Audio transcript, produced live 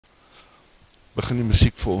Begin die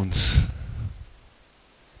musiek vir ons.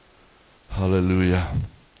 Hallelujah.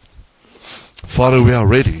 Father, we are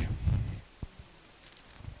ready.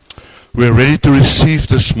 We are ready to receive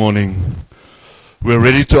this morning. We are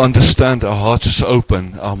ready to understand. Our hearts is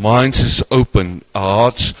open. Our minds is open. Our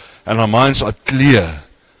hearts and our minds are clear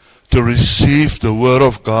to receive the word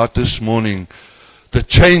of God this morning. The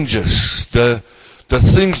changes, the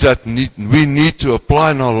things that we need to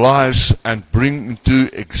apply in our lives and bring into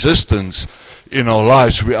existence in our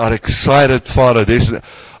lives. We are excited, Father.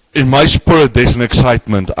 In my spirit, there's an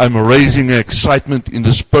excitement. I'm raising an excitement in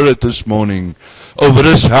the spirit this morning over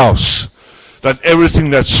this house. That everything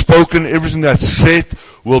that's spoken, everything that's said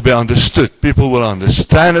will be understood. People will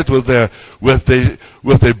understand it with their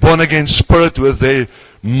born again spirit, with their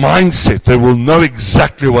mindset. They will know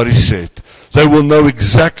exactly what he said. They will know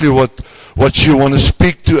exactly what you want to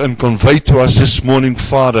speak to and convey to us this morning,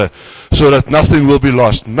 Father, so that nothing will be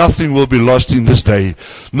lost. Nothing will be lost in this day.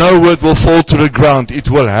 No word will fall to the ground. It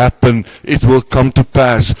will happen. It will come to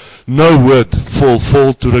pass. No word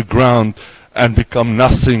fall to the ground and become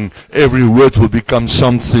nothing. Every word will become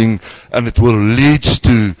something, and it will lead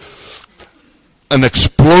to an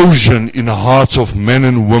explosion in the hearts of men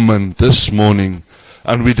and women this morning.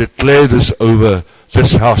 And we declare this over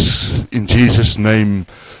this house in Jesus' name.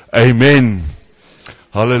 Amen.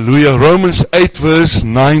 Hallelujah. Romans 8 verse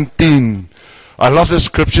 19. I love that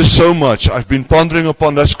scripture so much. I've been pondering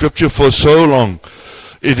upon that scripture for so long.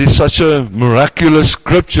 It is such a miraculous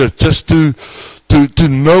scripture just to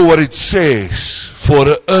know what it says. For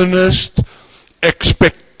the earnest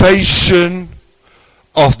expectation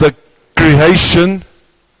of the creation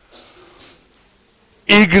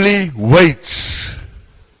eagerly waits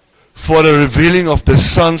for the revealing of the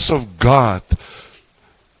sons of God.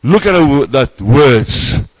 Look at that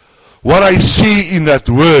words. What I see in that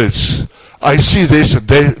words, I see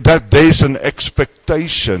that there's an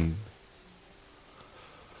expectation.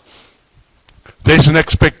 There's an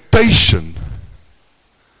expectation.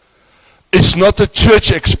 It's not a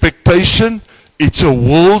church expectation, it's a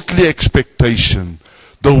worldly expectation.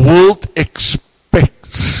 The world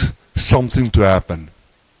expects something to happen.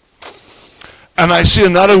 And I see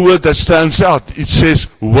another word that stands out. It says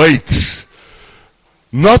waits.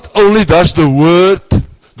 Not only does the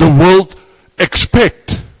world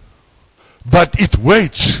expect, but it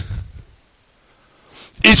waits.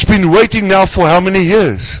 It's been waiting now for how many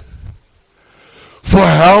years? For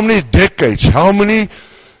how many decades? How many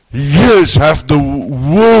years have the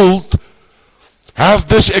world have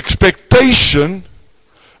this expectation,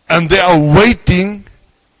 and they are waiting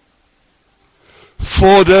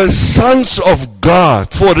for the sons of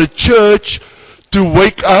God, for the church to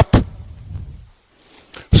wake up,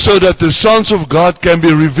 so that the sons of God can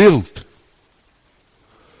be revealed.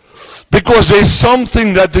 Because there's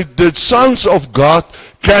something that the sons of God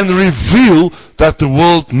can reveal that the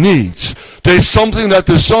world needs. There's something that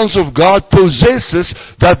the sons of God possesses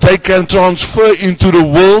that they can transfer into the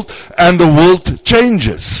world, and the world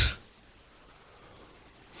changes.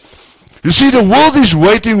 You see, the world is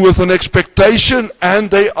waiting with an expectation, and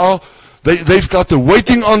they've got the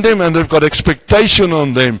waiting on them, and they've got expectation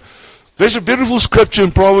on them. There's a beautiful scripture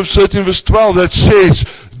in Proverbs 13 verse 12 that says,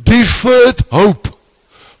 deferred hope.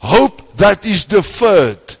 Hope that is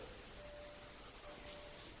deferred.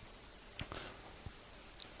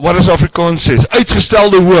 What does Afrikaans says?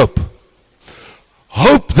 Uitgestelde hoop.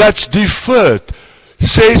 Hope that's deferred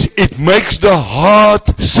says it makes the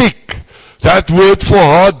heart sick. That word for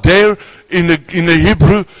heart there in the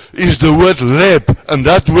Hebrew is the word leb, and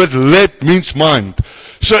that word leb means mind.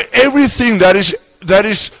 So everything that is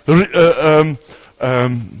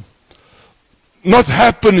not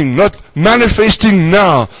happening, not manifesting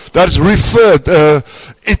now, that's referred,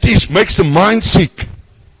 makes the mind sick.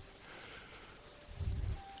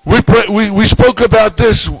 We spoke about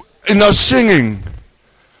this in our singing.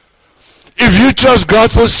 If you trust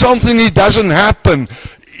God for something, it doesn't happen.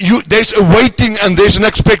 There's a waiting and there's an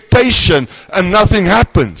expectation, and nothing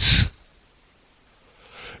happens.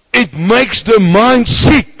 It makes the mind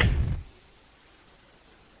sick.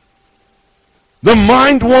 The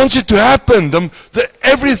mind wants it to happen.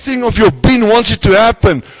 Everything of your being wants it to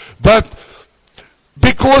happen. But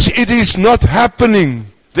because it is not happening,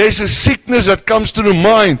 there's a sickness that comes to the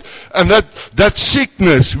mind. And that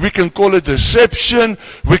sickness, we can call it deception,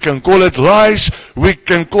 we can call it lies, we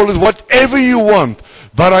can call it whatever you want.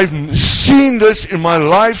 But I've seen this in my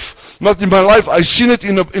life, not in my life, I've seen it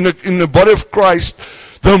in the body of Christ.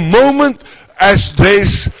 The moment as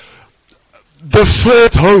there's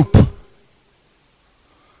deferred hope.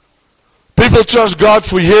 People trust God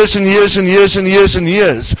for years and years and years and years and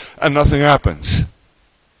years, and nothing happens.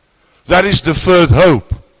 that is deferred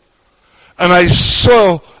hope. And I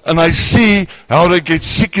saw and I see how they get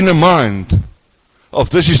sick in the mind of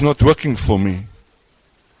this is not working for me.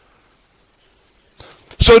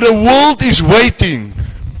 So the world is waiting.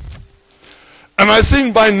 And I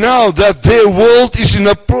think by now that their world is in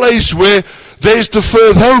a place where there is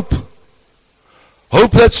deferred hope.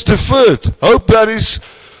 Hope that's deferred. Hope that is...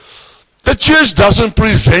 The church doesn't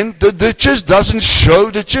present, the church doesn't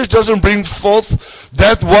show, the church doesn't bring forth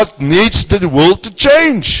that what needs the world to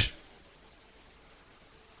change.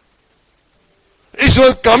 It's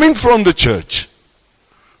not coming from the church,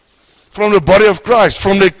 from the body of Christ,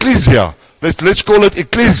 from the ecclesia. Let's call it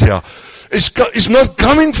ecclesia. It's not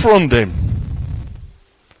coming from them.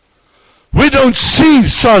 We don't see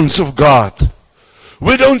sons of God.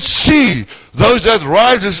 We don't see those that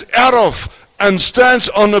rises out of and stands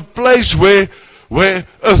on a place where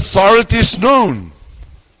authority is known.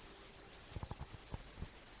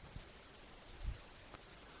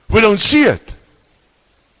 We don't see it.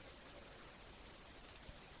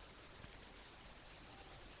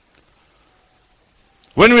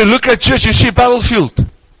 When we look at church, you see a battlefield.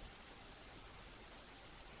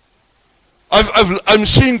 I'm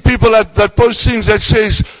seeing people that post things that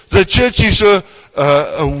says the church is a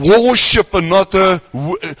worship and not a...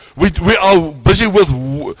 We are busy with...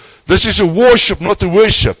 This is a worship, not a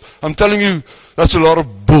worship. I'm telling you, that's a lot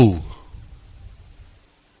of bull.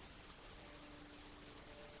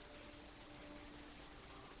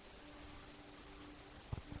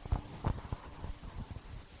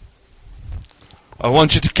 I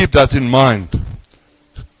want you to keep that in mind.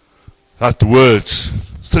 That words,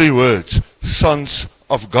 3 words, sons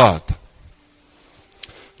of God.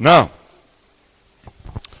 Now,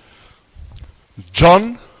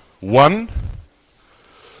 John 1,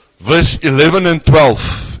 verse 11 and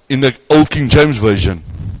 12 in the Old King James Version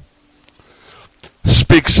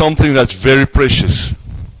speaks something that's very precious.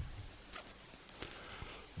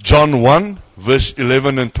 John 1, verse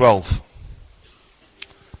 11 and 12.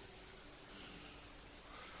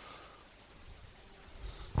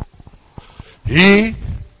 He,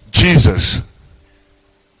 Jesus,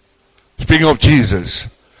 speaking of Jesus,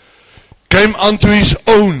 came unto his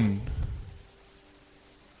own,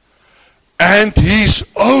 and his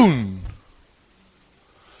own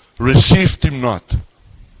received him not.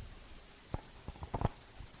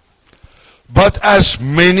 But as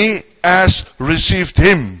many as received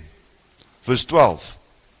him, verse 12,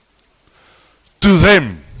 to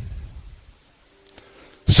them,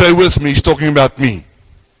 say with me, he's talking about me.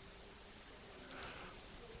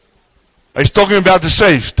 He's talking about the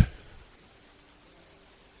saved.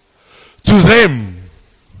 To them,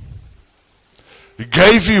 he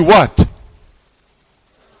gave you what?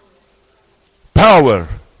 Power.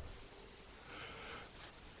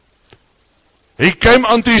 He came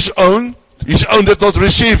unto his own did not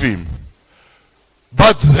receive him.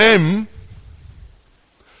 But them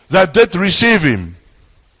that did receive him,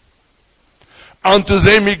 unto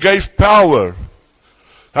them he gave power.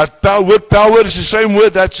 That word power is the same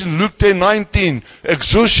word that's in Luke 10:19,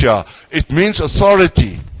 exousia. It means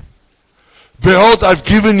authority. Behold, I've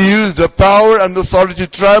given you the power and authority to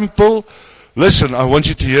trample. Listen, I want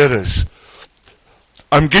you to hear this.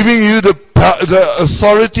 I'm giving you the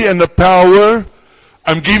authority and the power.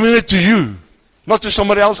 I'm giving it to you. Not to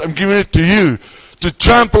somebody else, I'm giving it to you. To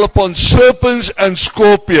trample upon serpents and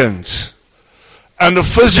scorpions. And the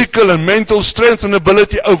physical and mental strength and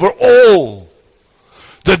ability over all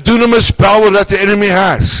the dunamis power that the enemy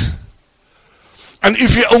has. And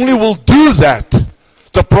if you only will do that,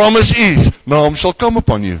 the promise is, my arm shall come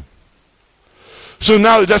upon you. So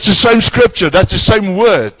now, that's the same scripture, that's the same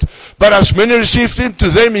word. But as many received him, to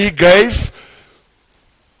them he gave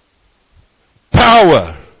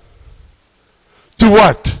power. To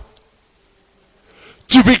what?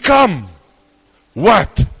 To become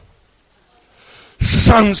what?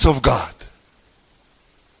 Sons of God.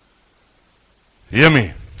 Hear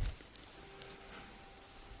me.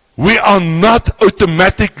 We are not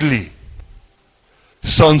automatically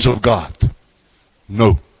sons of God.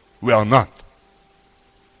 No, we are not.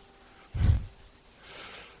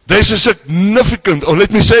 There's a significant, or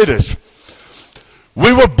let me say this.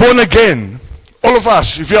 We were born again. All of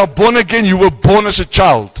us, if you are born again, you were born as a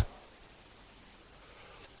child.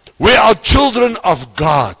 We are children of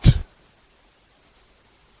God.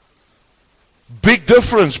 Big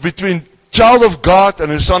difference between child of God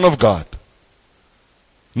and a son of God.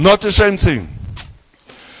 Not the same thing.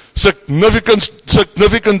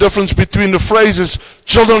 Significant difference between the phrases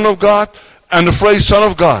children of God and the phrase son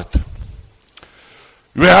of God.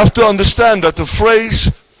 We have to understand that the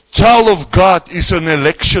phrase child of God is an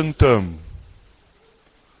election term.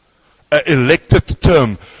 an elected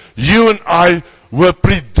term. You and I were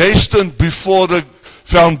predestined before the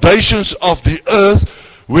foundations of the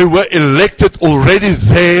earth. We were elected already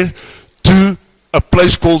there to a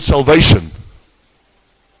place called salvation.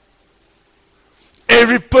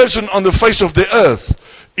 Every person on the face of the earth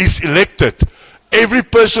is elected. Every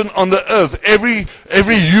person on the earth, every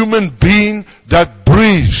human being that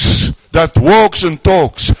breathes, that walks and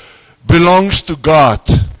talks, belongs to God.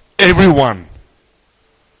 Everyone.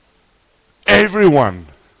 Everyone.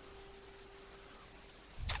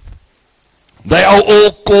 They are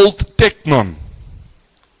all called teknon.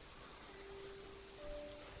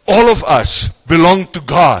 All of us belong to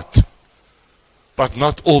God, but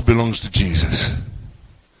not all belongs to Jesus.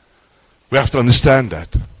 We have to understand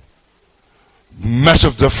that.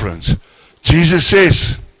 Massive difference. Jesus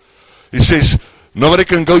says, He says, nobody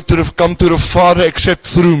can come to the Father except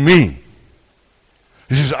through me.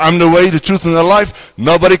 He says, I'm the way, the truth, and the life.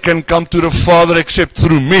 Nobody can come to the Father except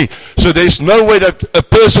through me. So there's no way that a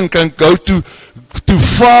person can go to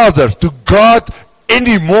Father, to God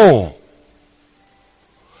anymore,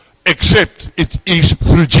 except it is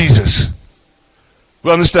through Jesus.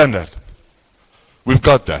 We understand that? We've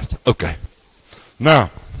got that. Okay.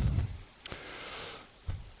 Now,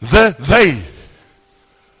 the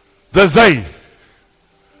they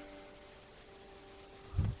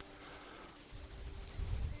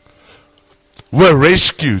were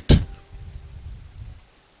rescued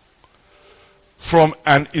from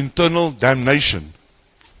an eternal damnation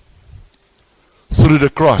through the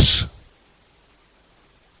cross.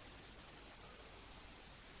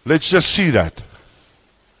 Let's just see that.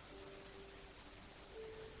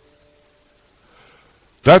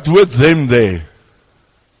 That with them there.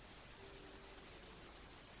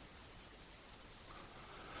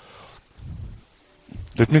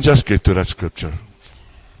 Let me just get to that scripture.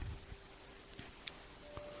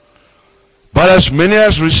 But as many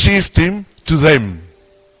as received him, to them.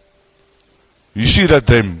 You see that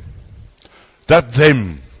them. That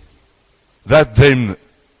them. That them.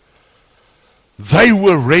 They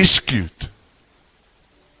were rescued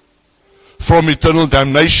from eternal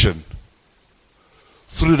damnation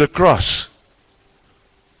through the cross.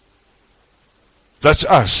 That's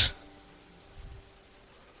us.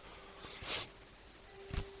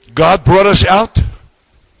 God brought us out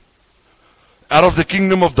of the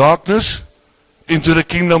kingdom of darkness into the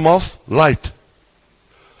kingdom of light.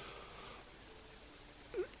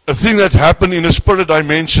 A thing that happened in the spirit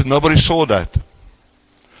dimension, nobody saw that.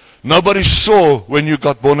 Nobody saw when you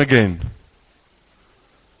got born again.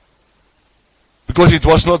 Because it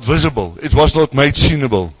was not visible. It was not made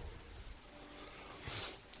seeable.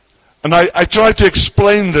 And I try to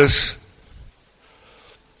explain this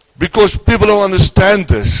because people don't understand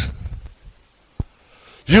this.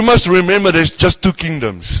 You must remember there's just two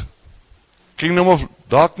kingdoms. Kingdom of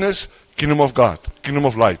darkness, kingdom of God, kingdom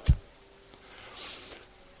of light.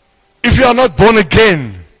 If you are not born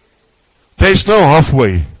again, there is no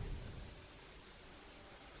halfway.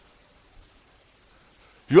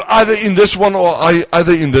 You're either in this one or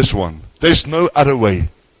either in this one. There's no other way.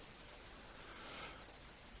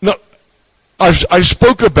 Now, I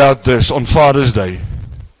spoke about this on Father's Day.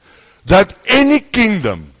 That any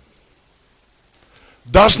kingdom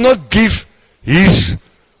does not give his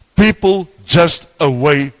people just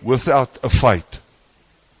away without a fight.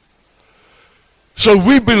 So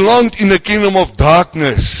we belonged in the kingdom of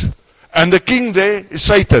darkness. And the king there is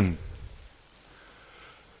Satan.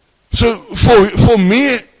 So for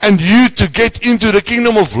me and you to get into the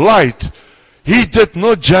kingdom of light, he did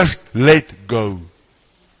not just let go.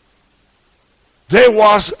 There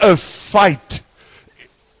was a fight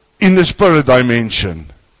in the spirit dimension.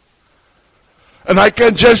 And I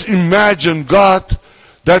can just imagine God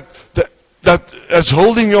that's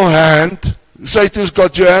holding your hand. Satan's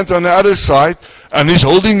got your hand on the other side and he's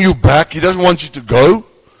holding you back. He doesn't want you to go.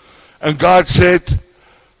 And God said,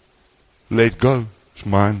 let go. It's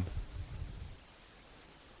mine.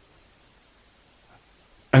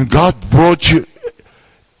 And God brought you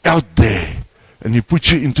out there and He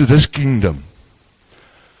put you into this kingdom.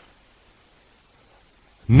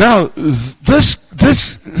 Now, this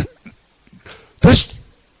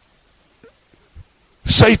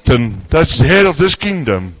Satan, that's the head of this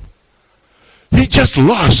kingdom, he just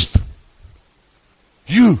lost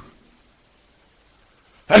you.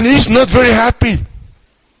 And he's not very happy.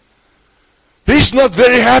 He's not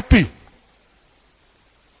very happy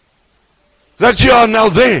that you are now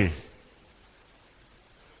there.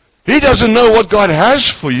 He doesn't know what God has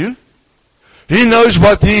for you. He knows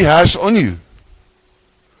what He has on you.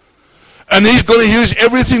 And He's going to use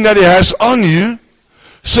everything that He has on you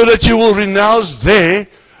so that you will renounce there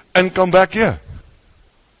and come back here.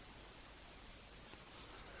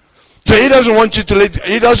 So he doesn't want you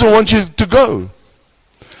to go.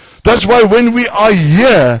 That's why when we are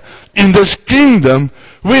here in this kingdom,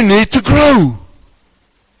 we need to grow.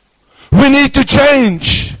 We need to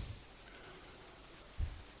change.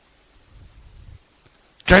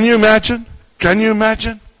 Can you imagine? Can you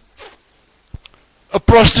imagine? A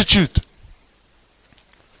prostitute.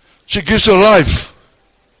 She gives her life.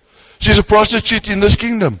 She's a prostitute in this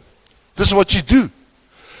kingdom. This is what she do.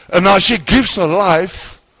 And now she gives her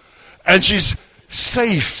life and she's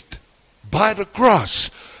saved by the cross.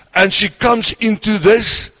 And she comes into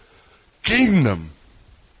this kingdom.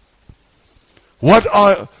 What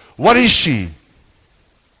is she?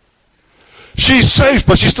 She's saved,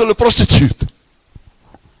 but she's still a prostitute.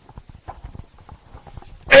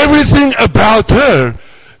 Everything about her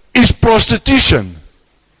is prostitution.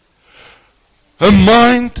 Her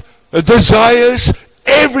mind, her desires,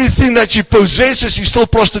 everything that she possesses is still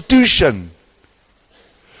prostitution.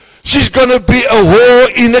 She's going to be a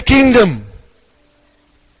whore in the kingdom.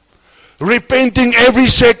 Repenting every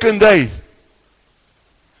second day.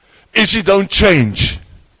 If she don't change.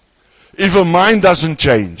 If her mind doesn't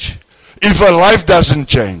change. If her life doesn't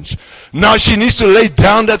change. Now she needs to lay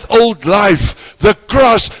down that old life. The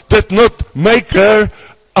cross did not make her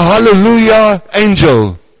a hallelujah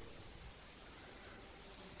angel.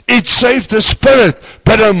 It saved the spirit,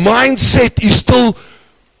 but her mindset is still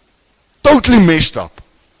totally messed up.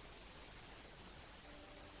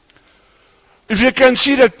 If you can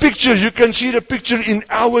see that picture, you can see the picture in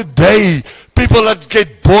our day. People that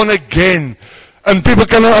get born again. And people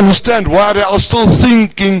cannot understand why they are still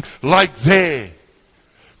thinking like they.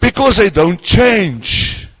 Because they don't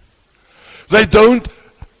change. They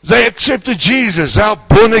accepted Jesus, they are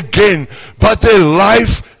born again, but their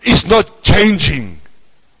life is not changing.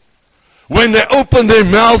 When they open their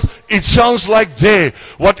mouth, it sounds like they.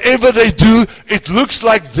 Whatever they do, it looks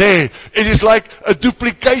like they. It is like a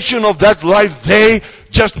duplication of that life they,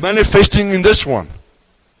 just manifesting in this one.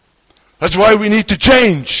 That's why we need to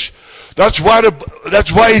change. That's why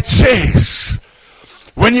it says,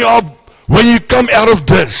 when you come out of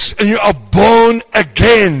this and you are born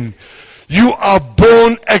again, you are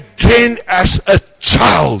born again as a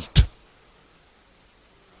child.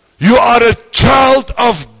 You are a child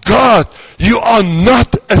of God. You are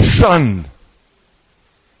not a son.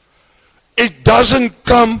 It doesn't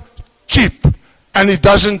come cheap, and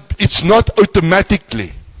it's not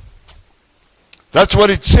automatically. That's what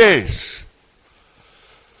it says.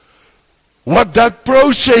 What that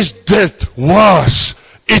process did was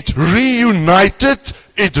it reunited,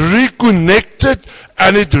 it reconnected,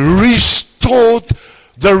 and it restored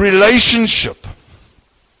the relationship.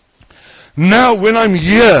 Now when I'm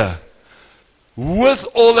here with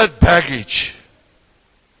all that baggage,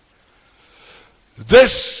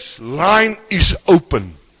 this line is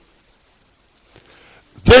open.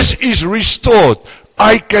 This is restored.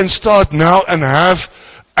 I can start now and have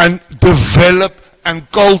and develop and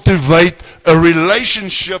cultivate a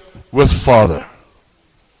relationship with Father.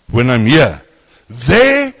 When I'm here,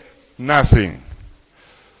 there, nothing.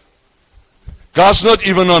 God's not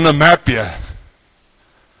even on a map here.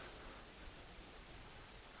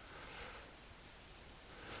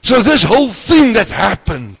 So this whole thing that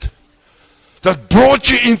happened, that brought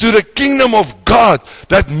you into the kingdom of God,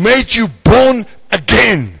 that made you born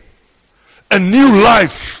again, a new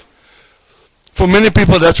life. For many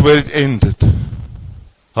people, that's where it ended.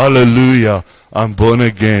 Hallelujah, I'm born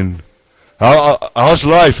again. How's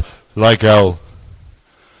life? Like hell.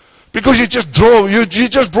 Because you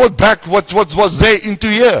just brought back what was there into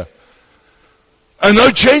here. And no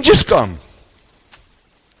changes come.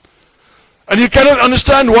 And you cannot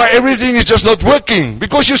understand why everything is just not working.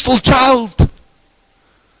 Because you're still a child.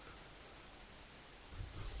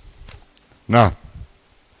 Now,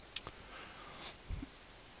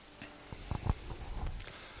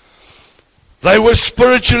 they were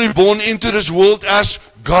spiritually born into this world as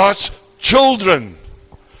God's children.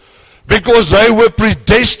 Because they were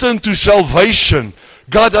predestined to salvation.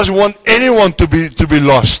 God doesn't want anyone to be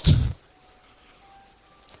lost.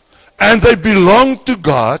 And they belong to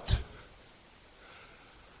God.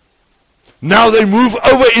 Now they move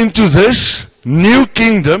over into this new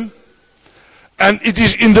kingdom. And it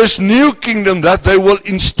is in this new kingdom that they will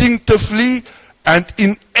instinctively and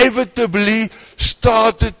inevitably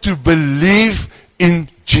started to believe in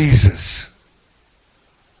Jesus.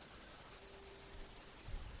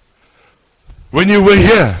 When you were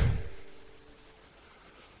here,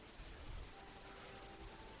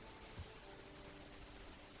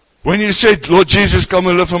 when you said, Lord Jesus, come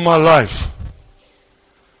and live in my life,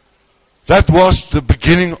 That was the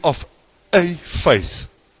beginning of a faith.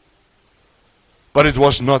 But it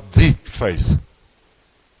was not the faith.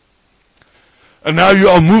 And now you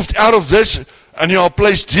are moved out of this and you are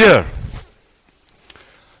placed here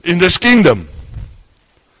in this kingdom.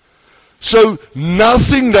 So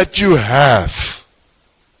nothing that you have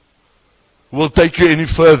will take you any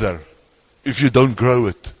further if you don't grow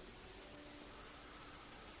it.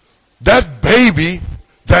 That baby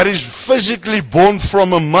that is physically born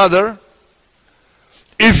from a mother,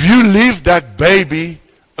 if you leave that baby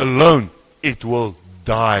alone, it will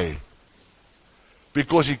die.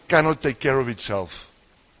 Because it cannot take care of itself.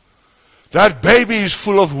 That baby is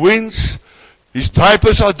full of wounds. His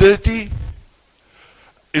diapers are dirty.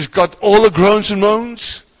 He's got all the groans and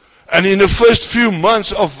moans. And in the first few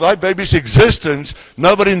months of that baby's existence,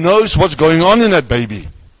 nobody knows what's going on in that baby.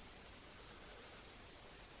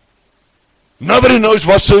 Nobody knows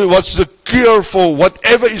what's the cure for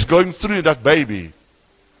whatever is going through in that baby.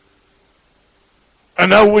 And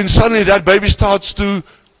now when suddenly that baby starts to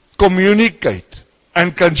communicate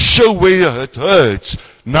and can show where it hurts,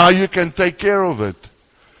 now you can take care of it.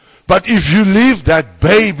 But if you leave that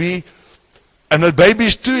baby, and the baby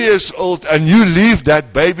is 2 years old, and you leave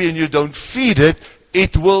that baby and you don't feed it,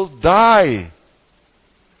 it will die.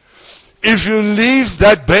 If you leave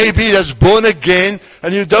that baby that's born again,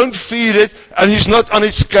 and you don't feed it, and it's not on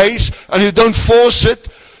its case, and you don't force it,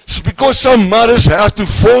 it's because some mothers have to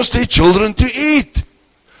force their children to eat.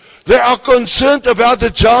 They are concerned about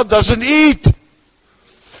the child doesn't eat.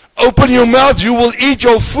 Open your mouth, you will eat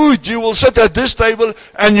your food. You will sit at this table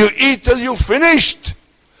and you eat till you're finished.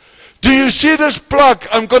 Do you see this plug?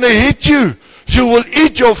 I'm going to hit you. You will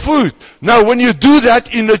eat your food. Now when you do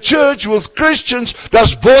that in the church with Christians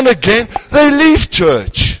that's born again, they leave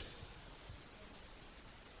church.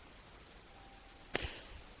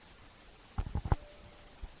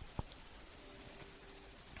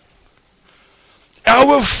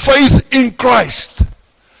 Our faith in Christ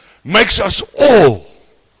makes us all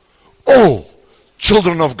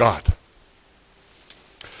children of God.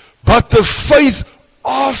 But the faith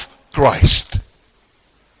of Christ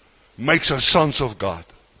makes us sons of God.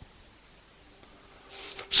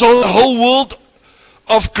 So the whole world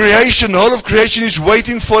of creation, the whole of creation is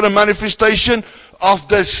waiting for the manifestation of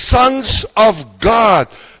the sons of God.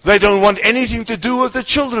 They don't want anything to do with the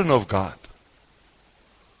children of God.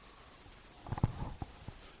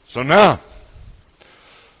 So now,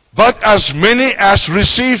 but as many as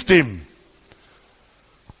received him,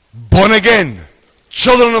 born again,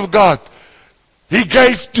 children of God, he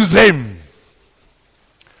gave to them.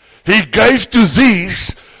 He gave to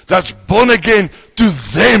these that's born again, to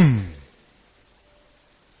them.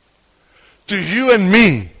 To you and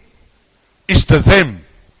me is the them.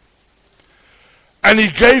 And he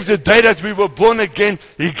gave the day that we were born again,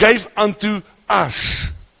 he gave unto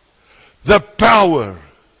us the power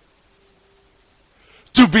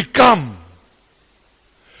to become.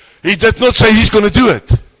 He did not say he's going to do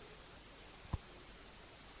it.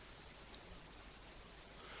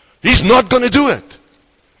 He's not going to do it.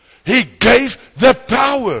 He gave the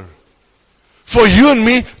power for you and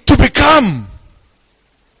me to become.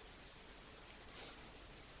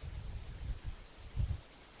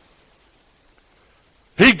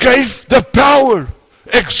 He gave the power,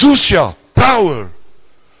 exousia, power,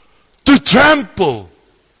 to trample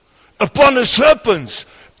upon the serpents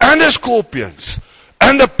and the scorpions,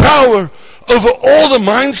 and the power over all the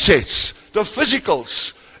mindsets, the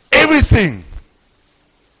physicals, everything.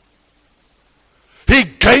 He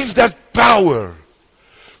gave that power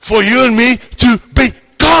for you and me to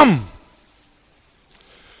become.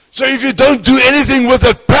 So if you don't do anything with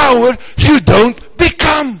that power, you don't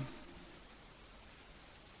become.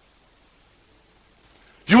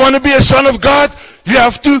 You want to be a son of God, you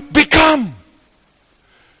have to become.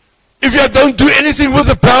 If you don't do anything with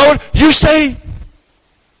the power, you stay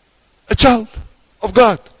a child of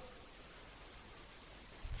God.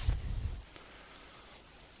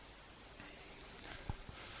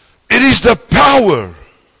 It is the power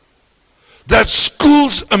that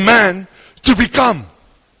schools a man to become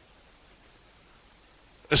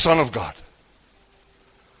a son of God.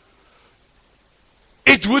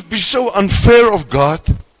 It would be so unfair of God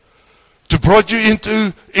to brought you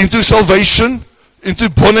into salvation, into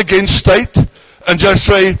born again state, and just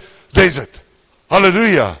say, there's it.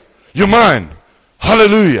 Hallelujah. You're mine.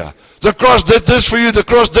 Hallelujah. The cross did this for you, the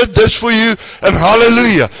cross did this for you, and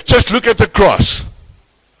hallelujah. Just look at the cross.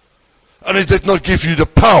 And it did not give you the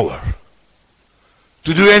power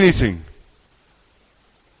to do anything.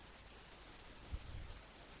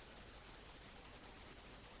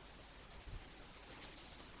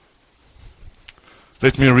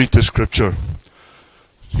 Let me read the scripture.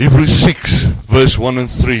 Hebrews 6, verse 1 and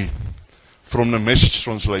 3, from the Message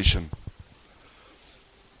translation.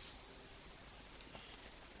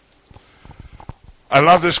 I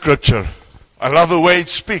love the scripture. I love the way it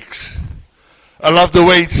speaks. I love the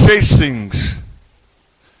way it says things.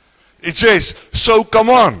 It says, so come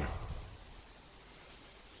on.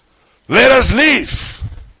 Let us leave.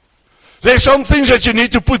 There's some things that you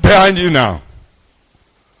need to put behind you now.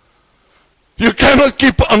 You cannot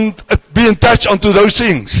be attached onto those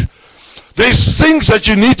things. There's things that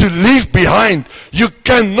you need to leave behind. You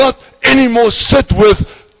cannot anymore sit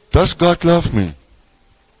with, does God love me?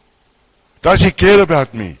 Does He care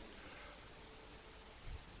about me?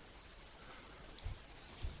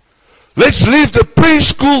 Let's leave the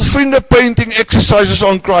preschool finger painting exercises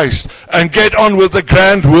on Christ and get on with the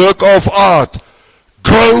grand work of art.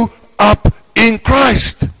 Grow up in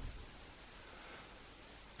Christ.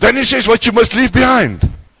 Then he says what you must leave behind.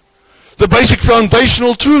 The basic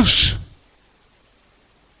foundational truths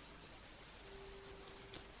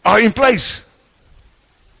are in place.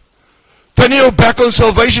 Turning your back on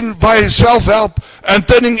salvation by self-help and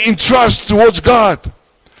turning in trust towards God.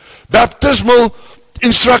 Baptismal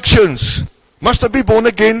instructions. Must I be born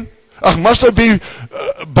again? Must I be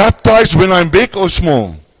baptized when I'm big or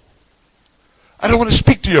small? I don't want to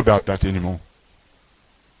speak to you about that anymore.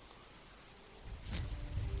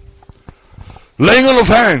 Laying on of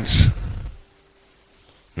hands.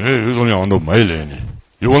 You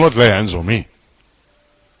will not lay hands on me.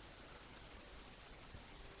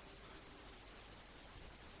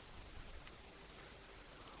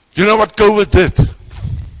 You know what COVID did?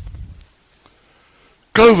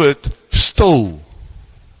 COVID stole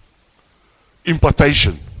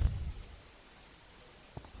impartation.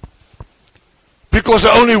 Because the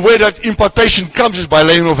only way that impartation comes is by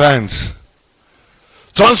laying of hands.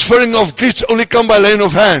 Transferring of gifts only come by laying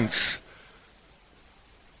of hands.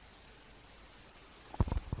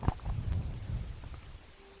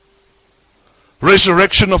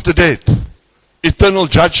 Resurrection of the dead. Eternal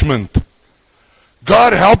judgment.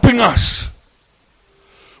 God helping us.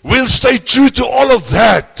 We'll stay true to all of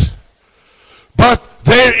that. But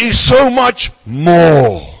there is so much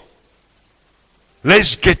more.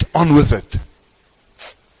 Let's get on with it.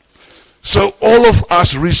 So all of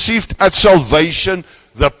us received at salvation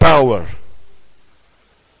the power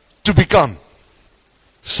to become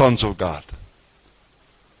sons of God.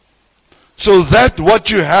 So that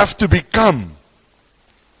what you have to become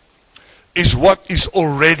is what is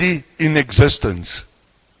already in existence.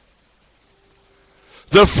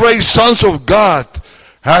 The phrase sons of God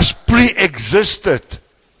has pre-existed.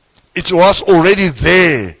 It was already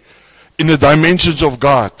there in the dimensions of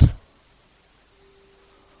God.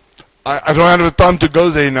 I don't have the time to go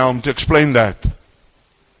there now to explain that.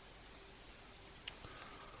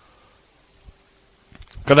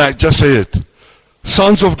 Can I just say it?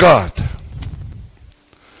 Sons of God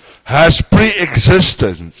has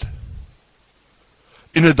pre-existed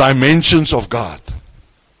in the dimensions of God.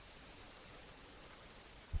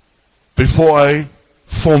 Before I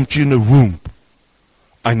formed you in the womb,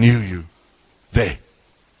 I knew you. There.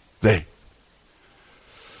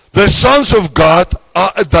 The sons of God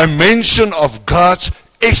are a dimension of God's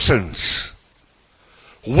essence.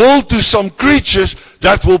 Will to some creatures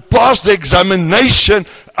that will pass the examination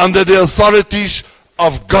under the authorities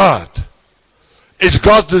of God. It's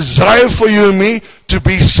God's desire for you and me to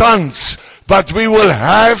be sons, but we will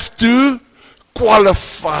have to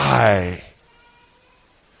qualify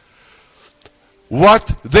what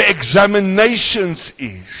the examinations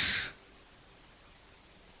is.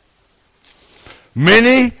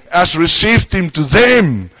 Many as received him, to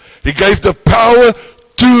them he gave the power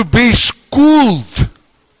to be schooled.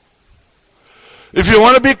 If you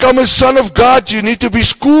want to become a son of God, you need to be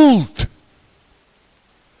schooled.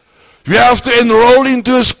 You have to enroll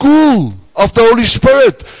into a school of the Holy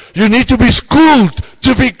Spirit. You need to be schooled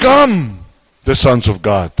to become the sons of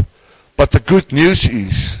God. But the good news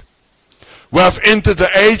is, we have entered the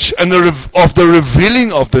age of the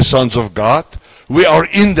revealing of the sons of God. We are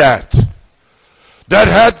in that. That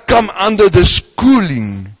had come under the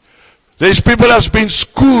schooling. There's people that's been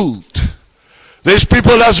schooled. There's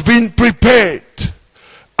people that's been prepared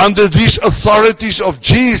under these authorities of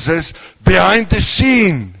Jesus behind the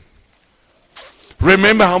scene.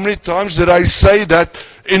 Remember how many times did I say that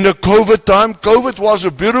in the COVID time? COVID was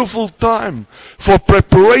a beautiful time for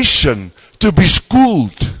preparation to be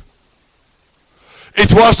schooled.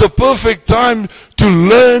 It was the perfect time to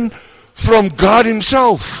learn from God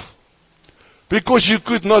Himself. Because you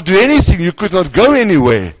could not do anything, you could not go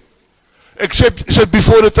anywhere, except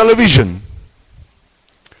before the television.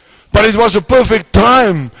 But But it was a perfect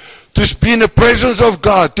time to be in the presence of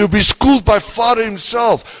God, to be schooled by Father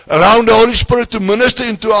Himself, around the Holy Spirit to minister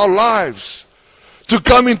into our lives, to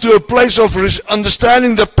come into a place of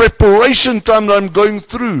understanding the preparation time that I'm going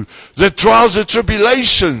through, the trials, the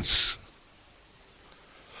tribulations.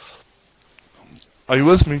 Are you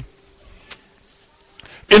with me?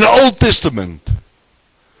 In the Old Testament,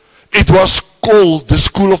 it was called the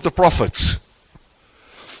school of the prophets.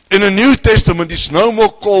 In the New Testament, it's no more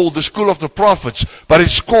called the school of the prophets, but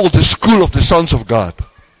it's called the school of the sons of God.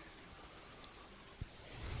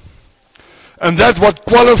 And that's what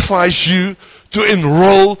qualifies you to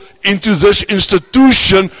enroll into this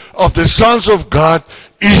institution of the sons of God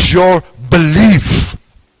is your belief,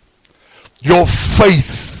 your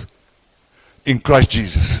faith in Christ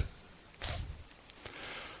Jesus.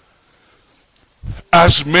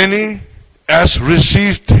 As many as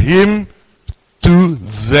received Him, to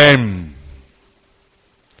them,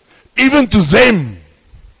 even to them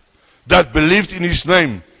that believed in His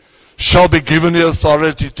name, shall be given the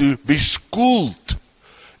authority to be schooled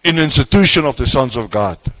in the institution of the sons of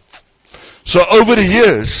God. So over the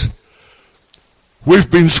years, we've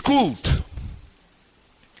been schooled.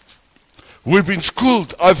 We've been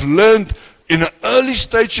schooled. I've learned in an early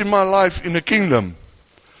stage in my life in the kingdom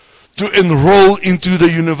to enroll into the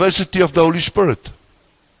University of the Holy Spirit.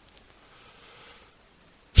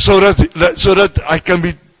 So that I can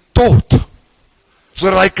be taught, so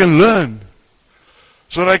that I can learn,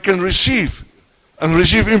 so that I can receive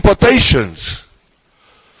impartations.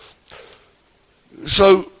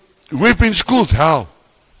 So we've been schooled. How?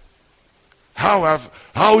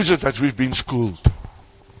 How is it that we've been schooled?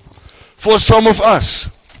 For some of us,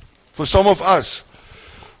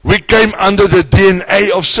 we came under the DNA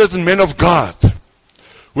of certain men of God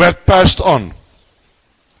who had passed on.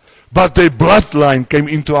 But their bloodline came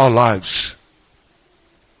into our lives.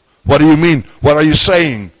 What do you mean? What are you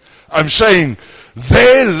saying? I'm saying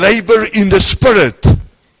their labor in the Spirit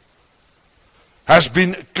has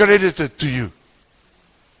been credited to you.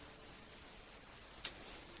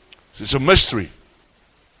 It's a mystery.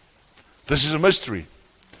 This is a mystery.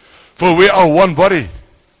 For we are one body.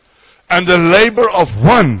 And the labor of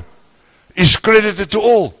one is credited to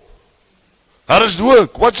all. How does it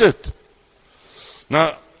work? Watch it.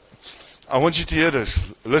 Now, I want you to hear this.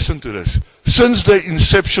 Listen to this. Since the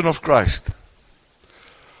inception of Christ,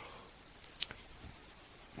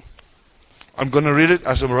 I'm going to read it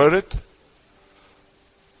as I wrote it.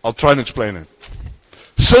 I'll try and explain it.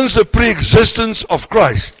 Since the pre-existence of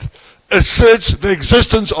Christ asserts the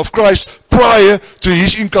existence of Christ prior to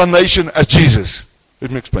His incarnation as Jesus.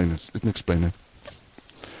 Let me explain it.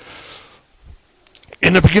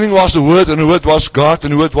 In the beginning was the Word, and the Word was God,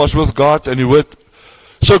 and the Word was with God, and the Word.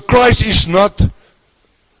 So Christ is not,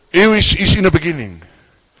 He's in the beginning.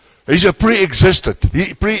 He's a pre-existed.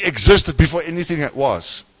 He pre-existed before anything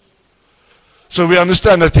was. So we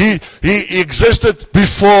understand that He existed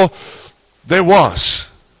before there was.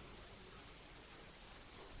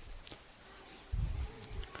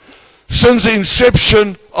 Since the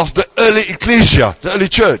inception of the early ecclesia, the early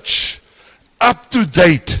church, up to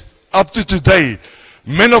date, up to today,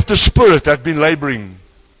 men of the Spirit have been laboring.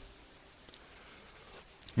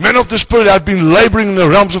 Men of the Spirit have been laboring in the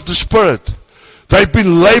realms of the Spirit. They've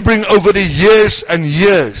been laboring over the years and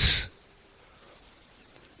years.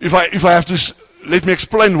 If I have to, let me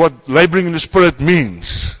explain what laboring in the Spirit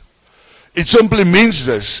means. It simply means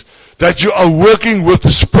this, that you are working with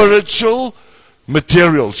the spiritual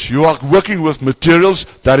materials. You are working with materials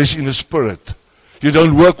that is in the Spirit. You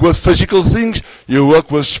don't work with physical things, you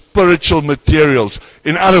work with spiritual materials.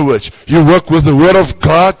 In other words, you work with the Word of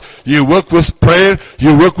God, you work with prayer,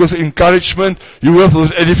 you work with encouragement, you work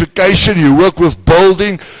with edification, you work with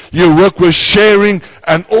building, you work with sharing,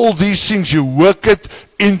 and all these things, you work it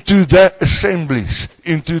into the assemblies,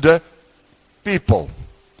 into the people.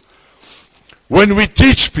 When we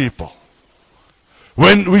teach people,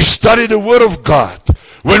 when we study the Word of God,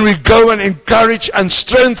 when we go and encourage and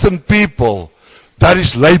strengthen people, that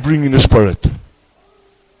is laboring in the Spirit.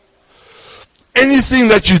 Anything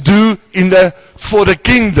that you do for the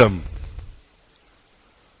kingdom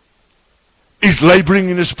is laboring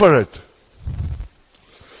in the Spirit.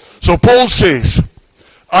 So Paul says,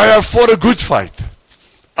 I have fought a good fight.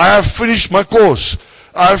 I have finished my course.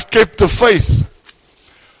 I have kept the faith.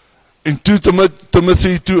 In 2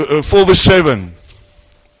 Timothy 4 verse 7.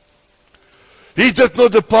 He did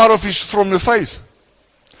not depart from the faith.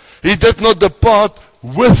 He did not depart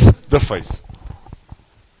with the faith.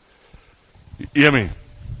 You hear me?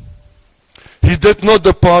 He did not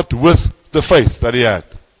depart with the faith that he had.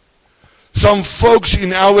 Some folks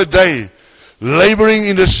in our day, laboring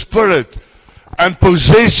in the Spirit, and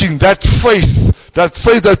possessing that faith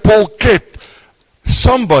that Paul kept.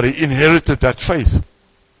 Somebody inherited that faith.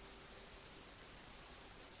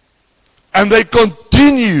 And they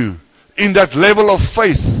continue in that level of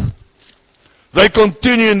faith. They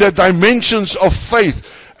continue in the dimensions of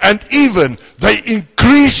faith. And even they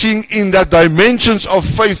increasing in that dimensions of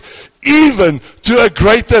faith, even to a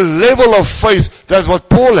greater level of faith than what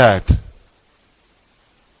Paul had.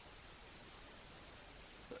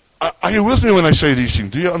 Are you with me when I say these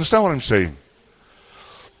things? Do you understand what I'm saying?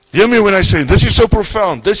 Hear me when I say, this is so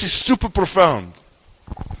profound. This is super profound.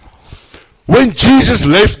 When Jesus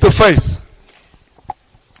left the faith,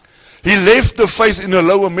 he left the faith in a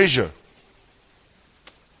lower measure.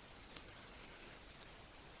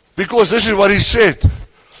 Because this is what he said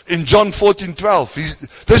in John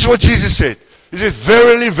 14:12. This is what Jesus said. He said,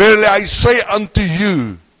 verily, verily, I say unto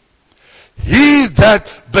you, he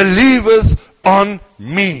that believeth on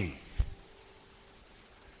me.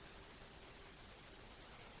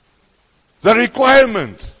 The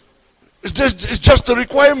requirement is just a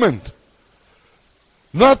requirement.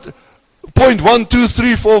 Not point 1, 2,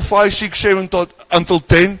 3, 4, 5, 6, 7 until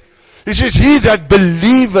 10. He says, he that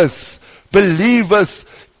believeth,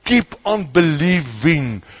 keep on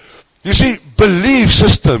believing. You see, belief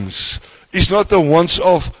systems is not a once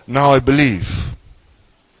off, now I believe.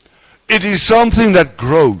 It is something that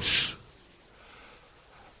grows.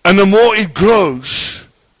 And the more it grows,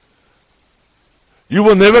 you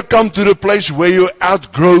will never come to the place where you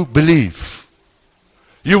outgrow belief.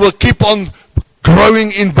 You will keep on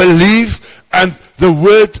growing in belief, and the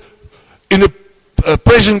word in the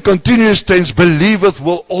present continuous tense, believeth,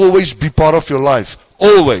 will always be part of your life.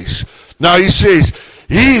 Always. Now he says,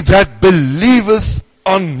 he that believeth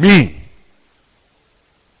on me,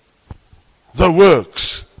 the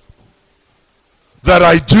works that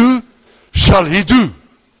I do, shall he do.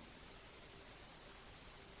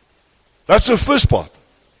 That's the first part.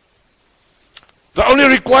 The only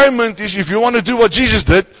requirement is, if you want to do what Jesus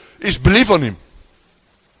did, is believe on him.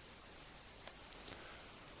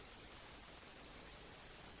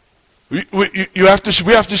 We have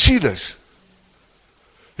to see this.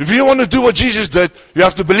 If you want to do what Jesus did, you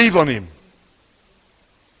have to believe on him.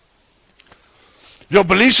 Your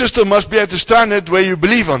belief system must be at the standard where you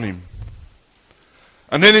believe on him.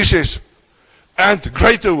 And then he says, and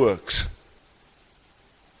greater works.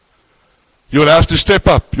 You'll have to step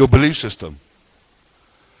up your belief system.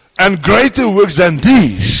 And greater works than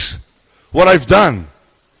these, what I've done,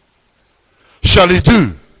 shall he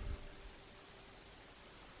do.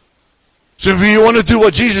 So if you want to do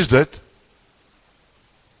what Jesus did,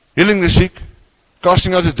 healing the sick,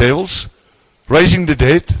 casting out the devils, raising the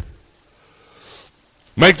dead,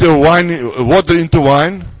 make the water into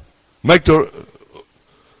wine,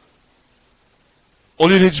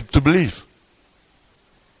 all you need is to believe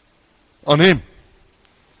on him.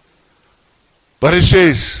 But it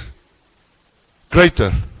says,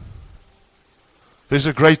 greater. There's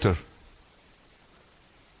a greater.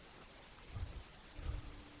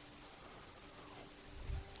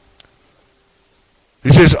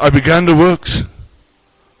 He says, I began the works,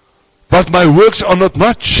 but my works are not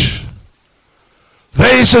much.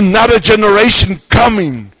 There is another generation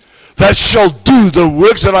coming that shall do the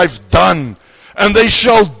works that I've done, and they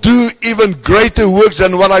shall do even greater works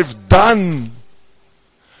than what I've done.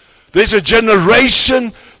 There's a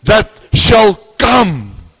generation that shall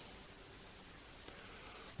come.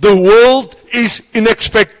 The world is in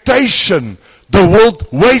expectation. The world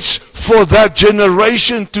waits for that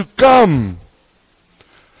generation to come.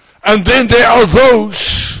 And then there are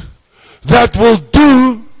those that will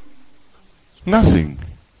do nothing.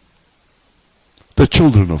 The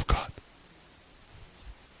children of God.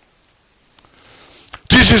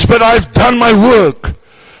 Jesus, but I've done my work.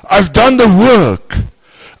 I've done the work.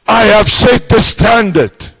 I have set the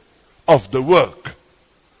standard of the work.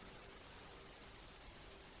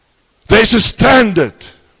 There's a standard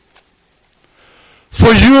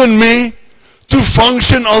for you and me to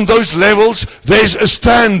function on those levels. There's a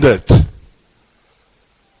standard.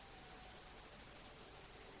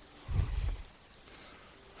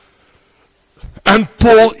 And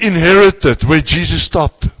Paul inherited where Jesus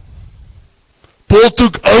stopped. Paul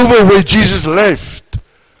took over where Jesus left.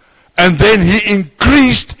 And then he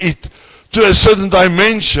increased it to a certain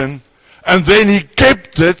dimension. And then he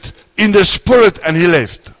kept it in the Spirit and he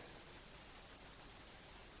left.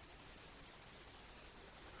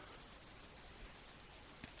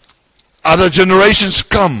 Other generations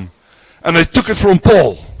come and they took it from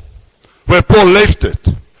Paul, where Paul left it,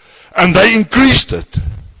 and they increased it.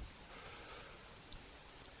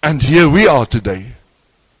 And here we are today.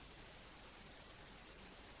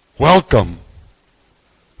 welcome.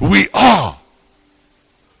 We are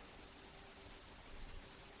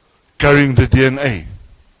carrying the DNA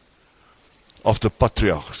of the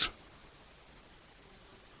patriarchs.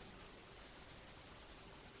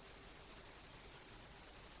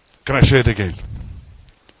 Can I say it again?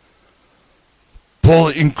 Paul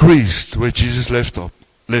increased where Jesus left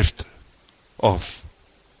off.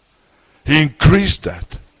 He increased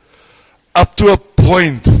that up to a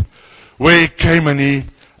point where he came and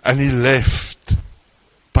he left.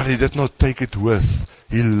 But he did not take it with.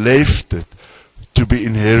 He left it to be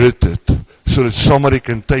inherited so that somebody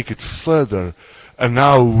can take it further. And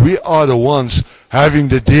now we are the ones having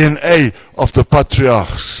the DNA of the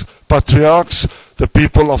patriarchs. Patriarchs, the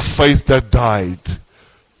people of faith that died.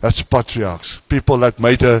 That's patriarchs. People that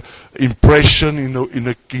made an impression in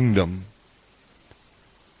the kingdom.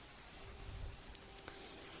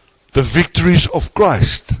 The victories of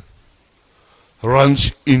Christ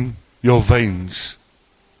runs in your veins.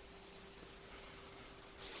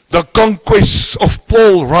 The conquests of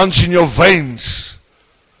Paul runs in your veins.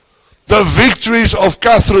 The victories of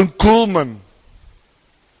Catherine Kuhlman,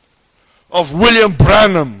 of William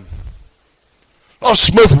Branham, of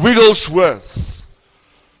Smith Wigglesworth,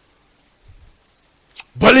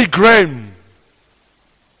 Billy Graham.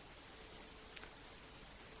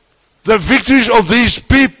 The victories of these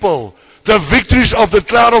people, the victories of the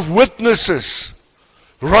cloud of witnesses,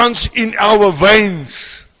 runs in our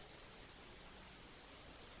veins.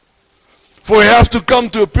 For we have to come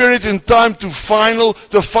to a period in time to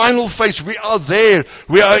the final phase. We are there.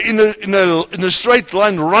 We are in a straight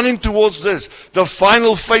line running towards this. The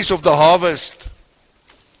final phase of the harvest.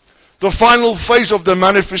 The final phase of the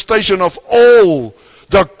manifestation of all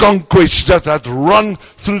the conquests that had run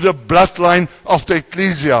through the bloodline of the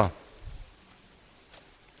ecclesia.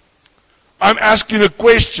 I'm asking a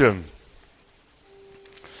question.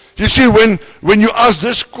 You see, when you ask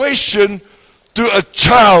this question to a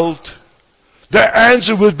child, the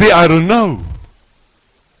answer would be, I don't know.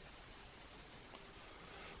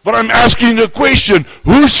 But I'm asking the question,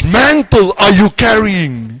 whose mantle are you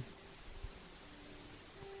carrying?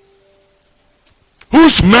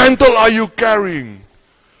 Whose mantle are you carrying?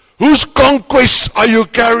 Whose conquests are you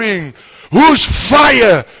carrying? Whose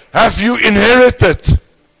fire have you inherited?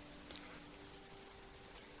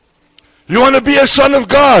 You want to be a son of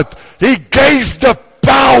God? He gave the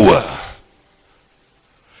power.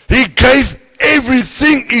 He gave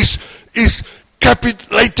everything is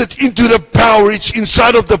capitulated into the power. It's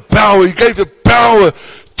inside of the power. He gave the power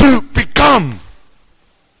to become.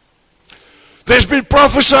 There's been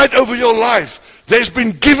prophesied over your life. There's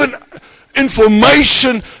been given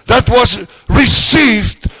information that was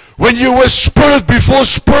received when you were spirit before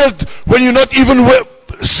spirit, when you're not even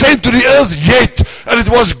sent to the earth yet, and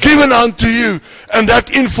it was given unto you, and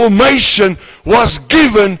that information was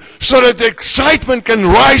given so that the excitement can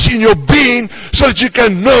rise in your being, so that you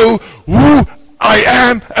can know who I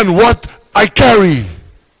am and what I carry.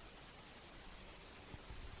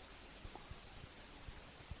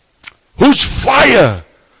 Whose fire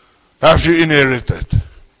have you inherited?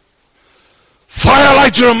 Fire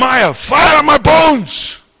like Jeremiah, fire on my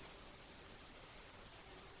bones.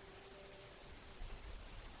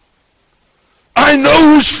 I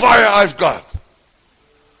know whose fire I've got.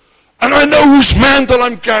 And I know whose mantle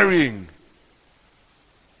I'm carrying.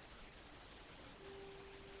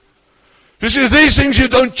 You see, these things, you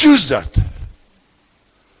don't choose that.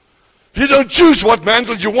 You don't choose what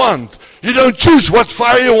mantle you want. You don't choose what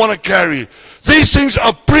fire you want to carry. These things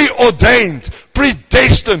are preordained,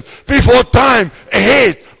 predestined, before time,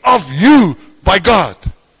 ahead of you by God.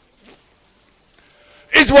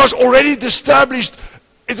 It was already established.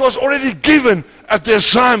 It was already given at the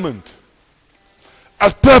assignment,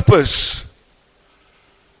 at purpose.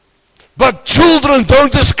 But children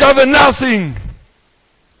don't discover nothing.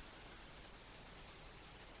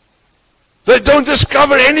 They don't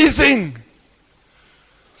discover anything.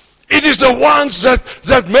 It is the ones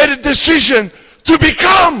that made a decision to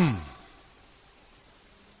become.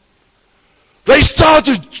 They start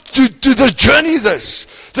to journey this.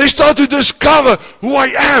 They start to discover who I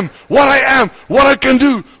am, what I can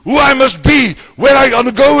do, who I must be, where I want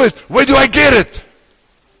to go with, where do I get it.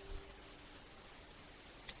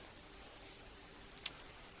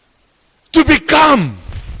 To become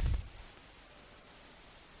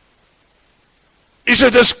is a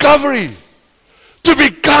discovery. To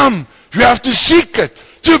become, you have to seek it.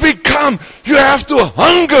 To become, you have to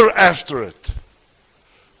hunger after it.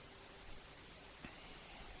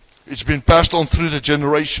 It's been passed on through the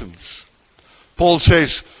generations. Paul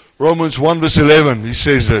says, Romans 1 verse 11, he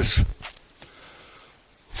says this.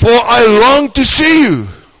 For I long to see you.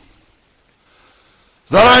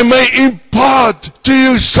 that I may impart to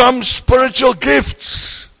you some spiritual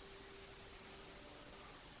gifts.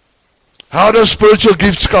 How do spiritual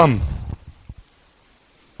gifts come?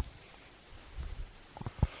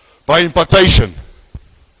 By impartation.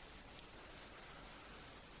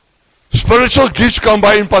 Spiritual gifts come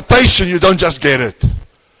by impartation. You don't just get it.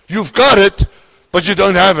 You've got it, but you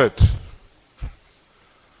don't have it.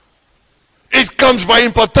 It comes by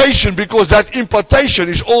impartation because that impartation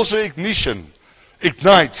is also ignition.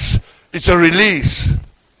 Ignites. It's a release.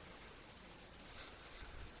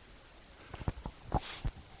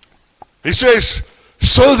 He says,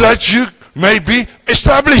 so that you may be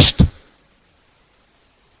established.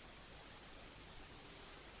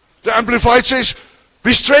 The Amplified says,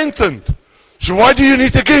 be strengthened. So why do you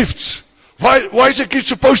need the gifts? Why is the gift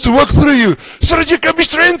supposed to work through you? So that you can be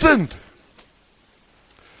strengthened.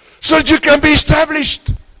 So that you can be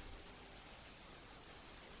established.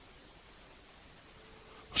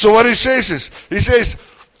 So what he says is, he says,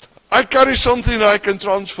 I carry something that I can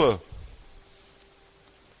transfer.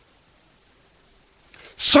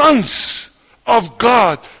 Sons of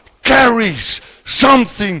God carries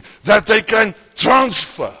something that they can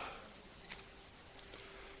transfer.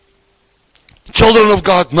 Children of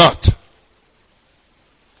God not.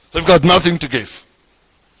 They've got nothing to give.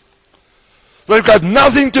 They've got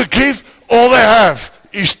nothing to give. All they have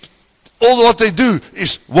is, all what they do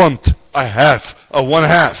is want. I have. I want to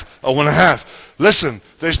have. I want to have. Listen,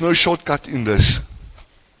 there's no shortcut in this.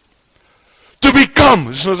 To become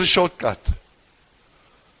is not a shortcut.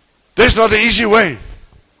 There's not an easy way.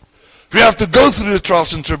 You have to go through the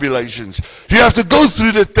trials and tribulations. You have to go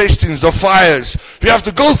through the testings, the fires. You have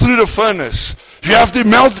to go through the furnace. You have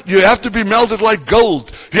to be melted like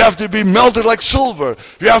gold. You have to be melted like silver.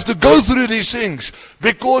 You have to go through these things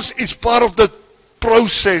because it's part of the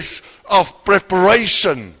process of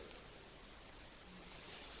preparation.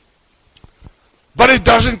 But it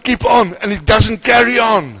doesn't keep on and it doesn't carry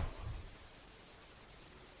on.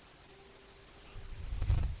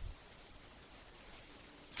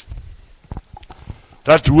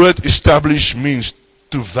 That word establish means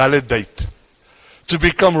to validate, to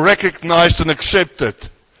become recognized and accepted.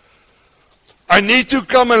 I need to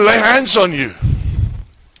come and lay hands on you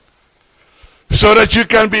so that you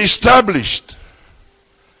can be established.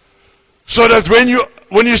 So that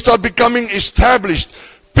when you start becoming established,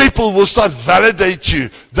 people will start validate you.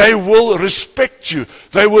 They will respect you.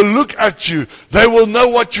 They will look at you. They will know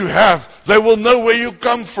what you have. They will know where you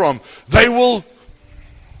come from. They will.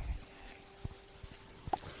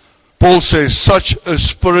 Paul says such a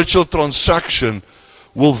spiritual transaction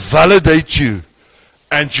will validate you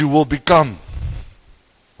and you will become.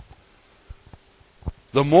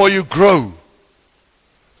 The more you grow,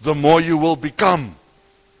 the more you will become.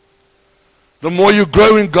 The more you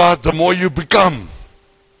grow in God, the more you become.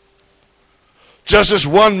 Just as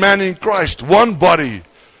one man in Christ, one body,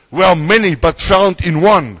 we are many but found in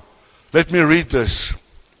one. Let me read this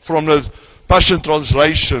from the Passion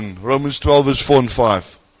Translation, Romans 12 verse 4 and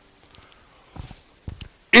 5.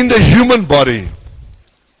 In the human body,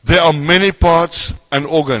 there are many parts and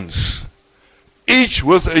organs, each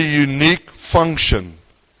with a unique function.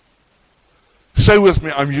 Say with me,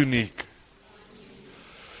 I'm unique.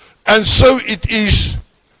 And so it is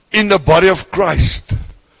in the body of Christ.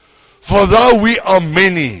 For though we are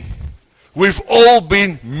many, we've all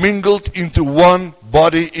been mingled into one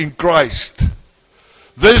body in Christ.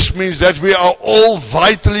 This means that we are all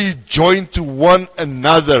vitally joined to one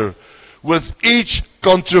another, with each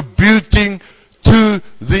contributing to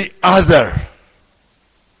the other.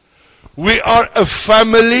 We are a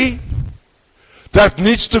family that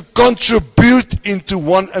needs to contribute into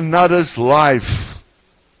one another's life.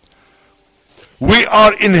 We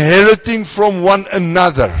are inheriting from one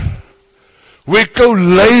another. We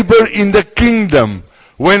co-labor in the kingdom.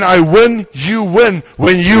 When I win, you win.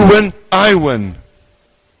 When you win, I win.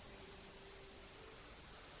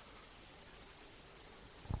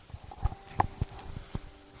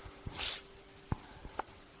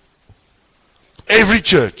 Every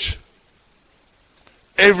church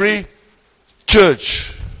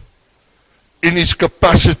in its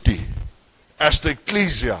capacity as the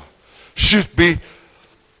ecclesia should be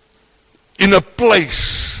in a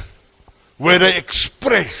place where they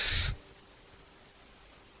express.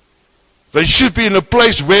 They should be in a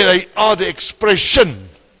place where they are the expression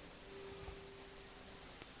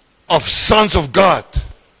of sons of God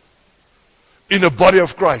in the body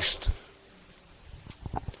of Christ.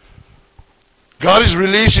 God is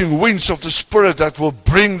releasing winds of the Spirit that will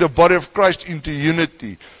bring the body of Christ into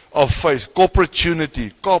unity of faith, corporate unity,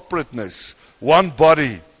 corporateness, one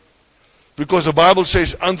body. Because the Bible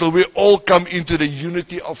says, until we all come into the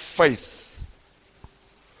unity of faith.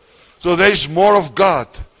 So there's more of God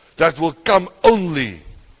that will come only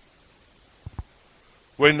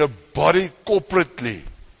when the body corporately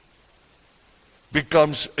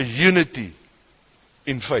becomes a unity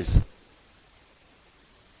in faith.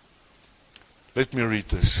 Let me read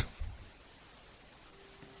this.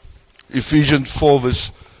 Ephesians 4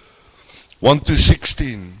 verse 1 to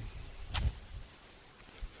 16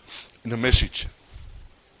 in the Message.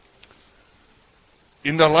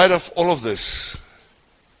 In the light of all of this,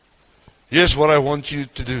 here's what I want you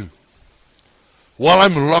to do. While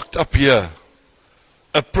I'm locked up here,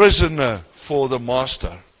 a prisoner for the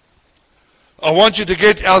Master, I want you to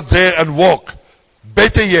get out there and walk.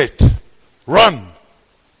 Better yet, run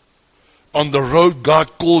on the road God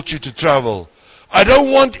called you to travel. I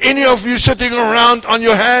don't want any of you sitting around on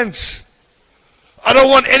your hands. I don't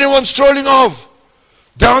want anyone strolling off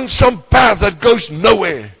down some path that goes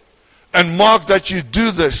nowhere. And mark that you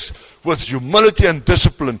do this with humility and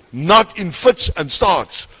discipline, not in fits and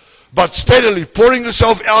starts, but steadily pouring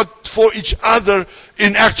yourself out for each other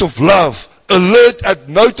in acts of love, alert at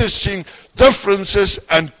noticing differences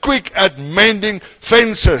and quick at mending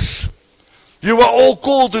fences. You are all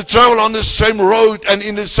called to travel on the same road and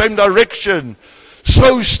in the same direction.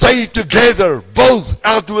 So stay together, both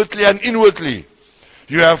outwardly and inwardly.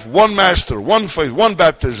 You have one Master, one faith, one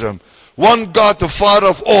baptism, one God, the Father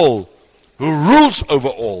of all, who rules over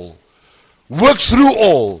all, works through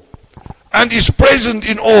all, and is present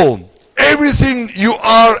in all. Everything you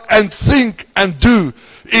are and think and do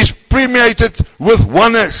is permeated with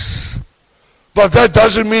oneness. But that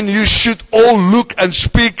doesn't mean you should all look and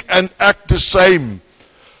speak and act the same.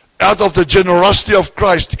 Out of the generosity of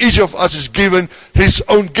Christ, each of us is given his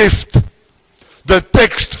own gift. The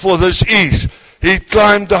text for this is, he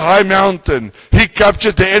climbed the high mountain, he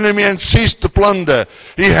captured the enemy and seized the plunder.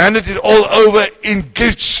 He handed it all over in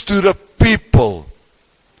gifts to the people.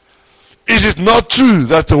 Is it not true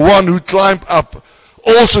that the one who climbed up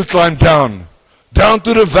also climbed down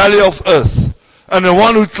to the valley of earth? And the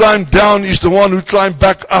one who climbed down is the one who climbed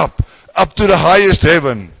back up to the highest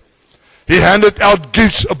heaven. He handed out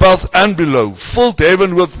gifts above and below, filled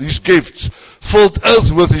heaven with his gifts, filled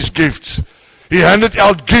earth with his gifts. He handed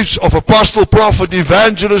out gifts of apostle, prophet,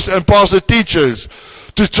 evangelist, and pastor teachers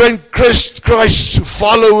to train Christ's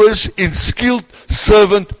followers in skilled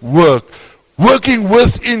servant work, working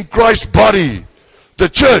within Christ's body, the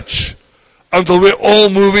church, until we're all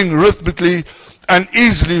moving rhythmically and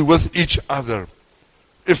easily with each other,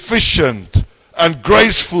 efficient and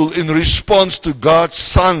graceful in response to God's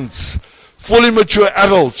sons, fully mature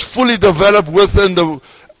adults, fully developed within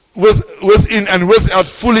and without,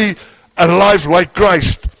 fully alive like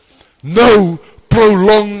Christ. No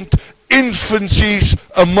prolonged infancies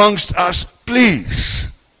amongst us,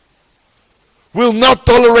 please. We'll not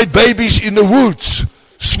tolerate babies in the woods,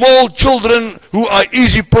 small children who are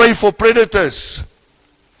easy prey for predators.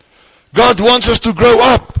 God wants us to grow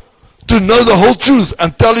up, to know the whole truth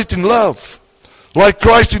and tell it in love, like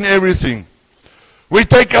Christ in everything. We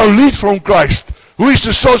take our lead from Christ, who is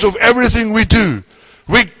the source of everything we do.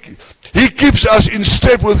 He keeps us in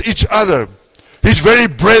step with each other. His very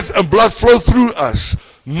breath and blood flow through us,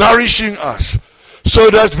 nourishing us, so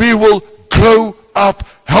that we will grow up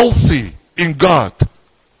healthy in God,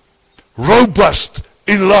 robust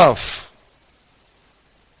in love.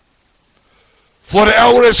 For the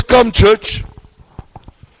hour has come, church,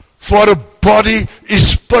 for the body is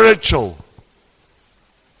spiritual.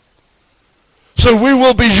 So we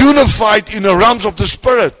will be unified in the realms of the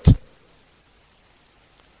Spirit.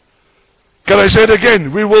 Can I say it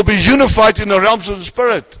again? We will be unified in the realms of the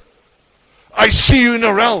Spirit. I see you in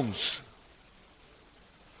the realms.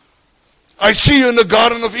 I see you in the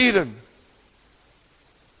Garden of Eden.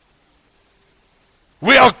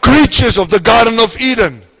 We are creatures of the Garden of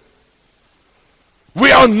Eden.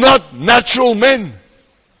 We are not natural men.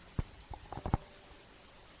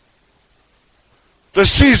 The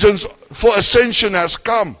seasons for ascension has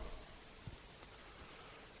come.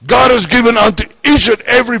 God has given unto each and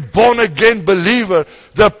every born-again believer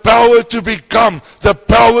the power to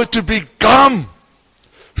become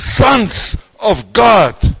sons of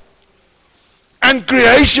God. And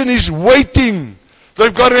creation is waiting.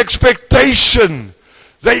 They've got an expectation.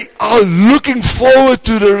 They are looking forward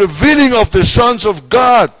to the revealing of the sons of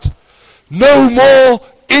God. No more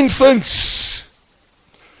infants.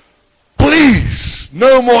 Please,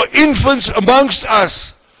 no more infants amongst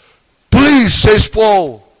us. Please, says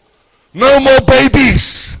Paul. No more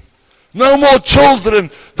babies. No more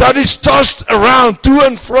children that is tossed around to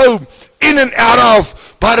and fro, in and out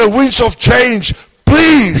of, by the winds of change.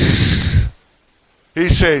 Please. he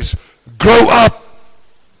says, grow up.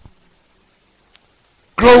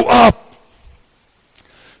 Grow up.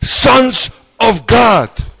 Sons of God.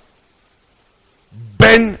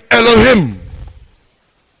 Ben Elohim.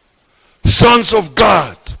 Sons of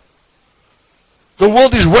God. The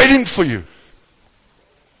world is waiting for you.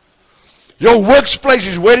 Your workplace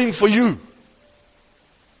is waiting for you.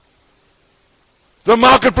 The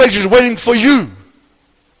marketplace is waiting for you.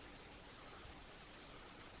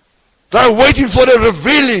 They're waiting for the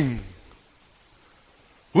revealing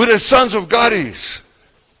who the sons of God is.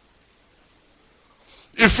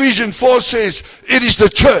 Ephesians 4 says, it is the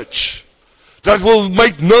church that will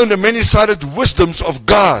make known the many-sided wisdoms of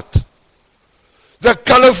God. The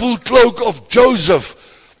colorful cloak of Joseph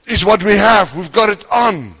is what we have. We've got it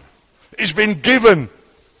on. It's been given.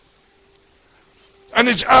 And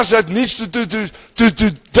it's us that needs to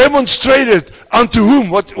demonstrate it unto whom?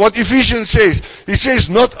 What Ephesians says. He says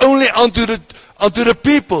not only unto the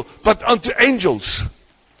people, but unto angels.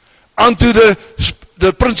 Unto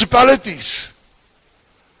the principalities.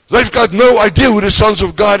 They've got no idea who the sons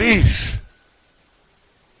of God is.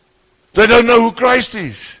 They don't know who Christ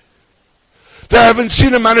is. They haven't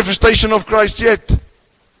seen a manifestation of Christ yet.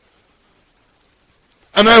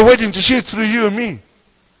 And they're waiting to see it through you and me.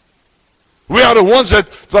 We are the ones that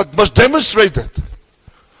must demonstrate it.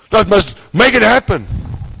 That must make it happen.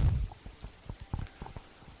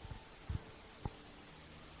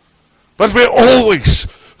 But we always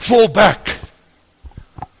fall back.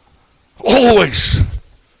 Always.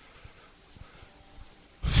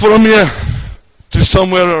 From here to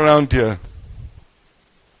somewhere around here.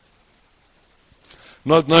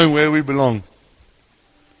 Not knowing where we belong.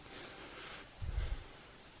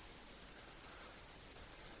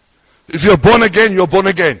 If you're born again, you're born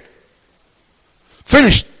again.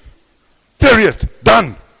 Finished. Period.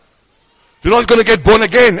 Done. You're not going to get born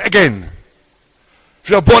again. If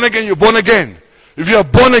you're born again, you're born again. If you're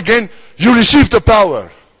born again, you receive the power.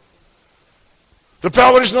 The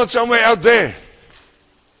power is not somewhere out there.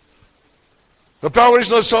 The power is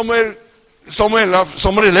not somewhere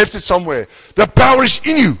somebody left it somewhere. The power is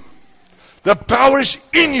in you. The power is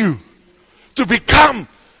in you to become.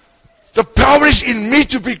 The power is in me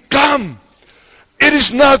to become. It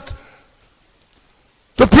is not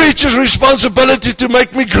the preacher's responsibility to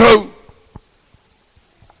make me grow.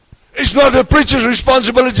 It's not the preacher's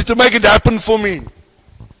responsibility to make it happen for me.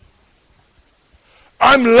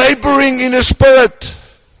 I'm laboring in the Spirit.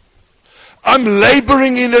 I'm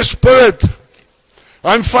laboring in the Spirit.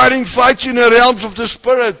 I'm fighting fights in the realms of the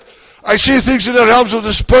Spirit. I see things in the realms of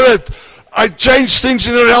the Spirit. I change things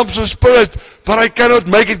in the realms of the Spirit. But I cannot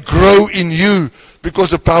make it grow in you because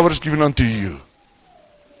the power is given unto you.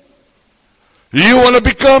 You want to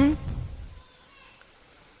become?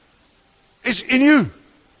 It's in you.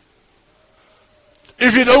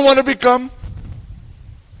 If you don't want to become,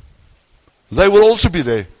 they will also be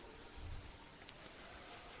there.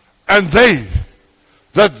 And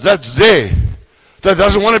that's there, that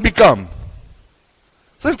doesn't want to become,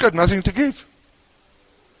 they've got nothing to give.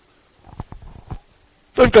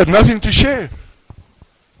 They've got nothing to share.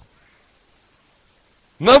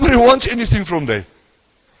 Nobody wants anything from there.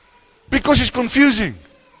 Because it's confusing.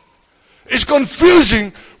 It's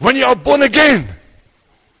confusing when you are born again.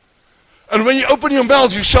 And when you open your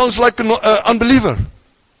mouth, you sound like an unbeliever.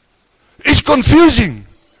 It's confusing.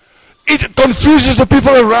 It confuses the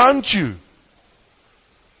people around you.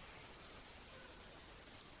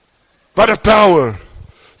 But the power,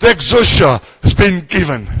 the exousia has been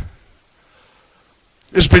given.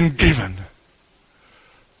 It's been given.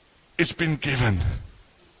 It's been given.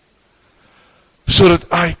 So that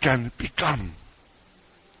I can become.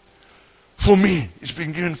 For me. It's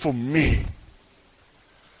been given for me.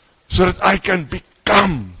 So that I can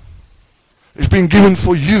become. It's been given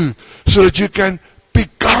for you. So that you can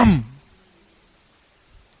become.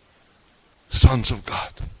 Sons of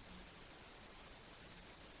God.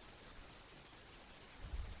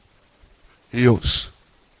 Heals.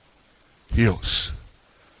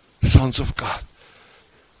 Sons of God.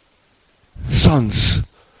 Sons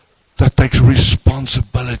that takes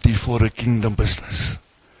responsibility for the kingdom business.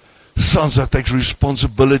 Sons that takes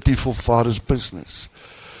responsibility for Father's business.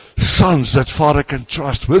 Sons that Father can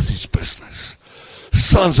trust with his business.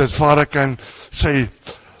 Sons that Father can say,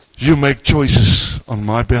 you make choices on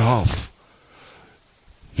my behalf.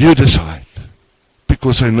 You decide.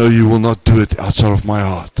 Because I know you will not do it outside of my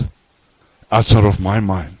heart. Outside of my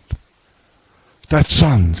mind. That's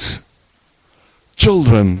sons.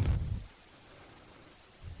 Children.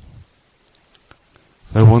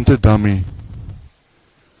 They want a dummy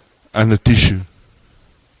and a tissue.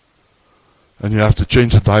 And you have to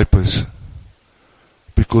change the diapers.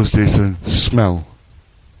 because there's a smell.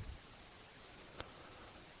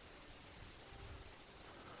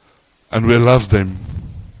 And we love them.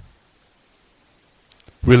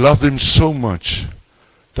 We love them so much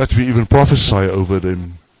that we even prophesy over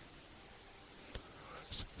them.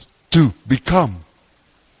 To become.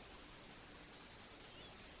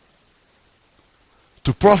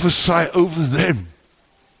 To prophesy over them.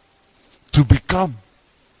 To become.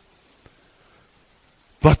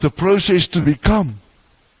 But the process to become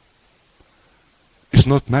is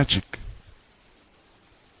not magic.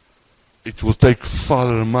 It will take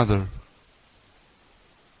father and mother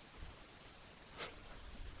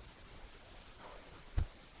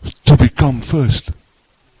to become first.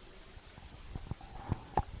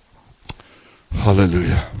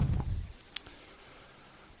 Hallelujah.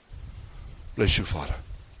 Bless you, Father.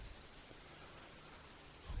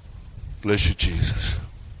 Bless you, Jesus.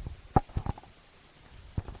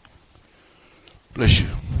 Bless you.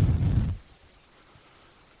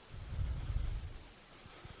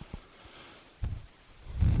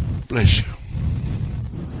 Bless you.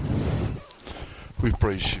 We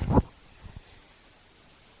praise you.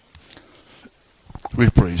 We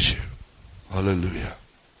praise you. Hallelujah.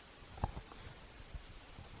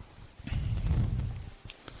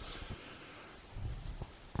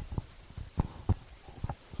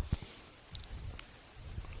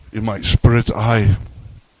 In my spirit eye,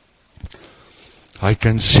 I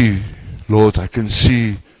can see, Lord, I can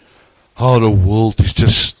see how the world is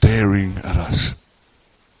just staring at us.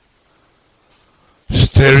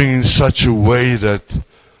 Staring in such a way that,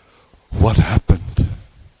 what happened?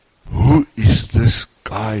 Who is this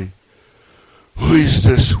guy? Who is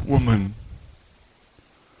this woman?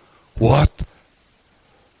 What?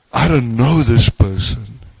 I don't know this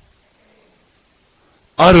person.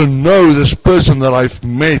 I don't know this person that I've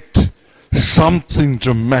met. Something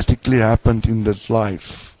dramatically happened in this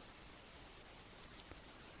life.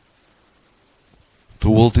 The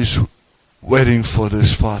world is waiting for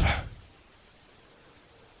this, Father.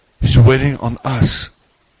 He's waiting on us.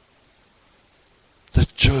 The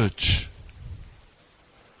church.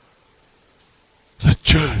 The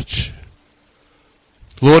church.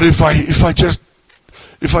 Lord, if I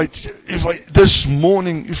this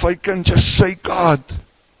morning, if I can just say, God,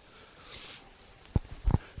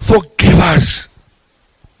 forgive us.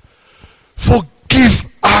 Forgive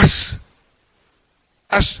us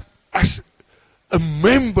as a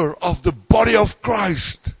member of the body of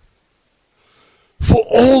Christ for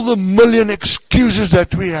all the million excuses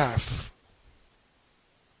that we have.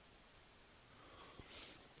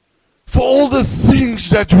 For all the things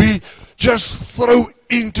that we just throw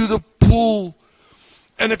into the pool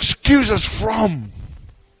and excuse us from.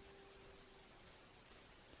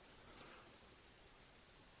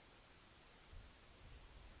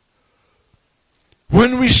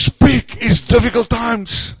 When we speak, it's difficult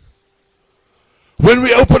times. When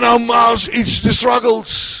we open our mouths, it's the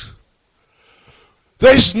struggles.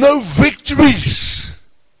 There's no victories.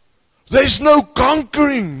 There's no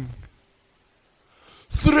conquering.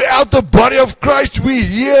 Throughout the body of Christ, we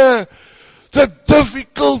hear the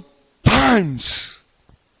difficult times.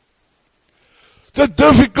 The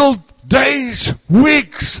difficult days,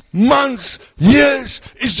 weeks, months, years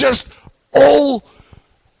is just all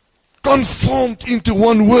conformed into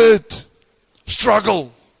one word.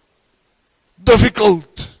 Struggle.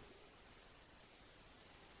 Difficult.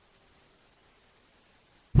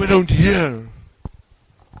 We don't hear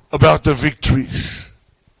about the victories,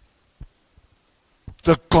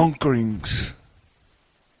 the conquerings.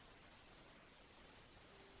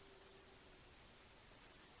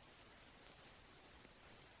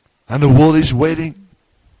 And the world is waiting.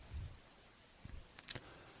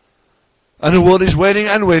 And the world is waiting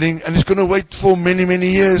and waiting, and it's going to wait for many, many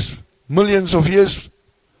years, millions of years,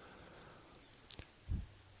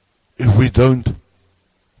 if we don't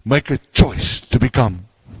make a choice to become.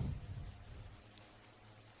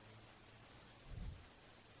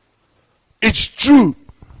 It's true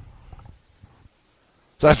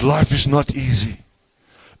that life is not easy.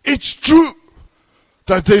 It's true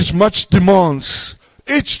that there's much demands.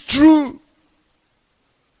 It's true.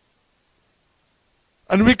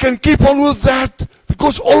 And we can keep on with that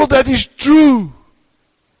because all of that is true.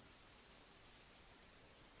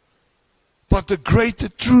 But the greater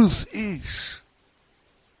truth is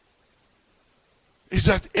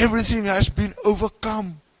that everything has been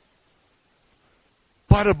overcome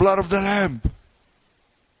by the blood of the Lamb.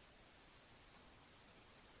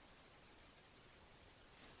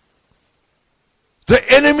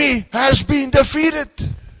 The enemy has been defeated.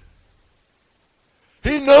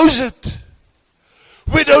 He knows it.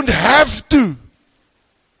 We don't have to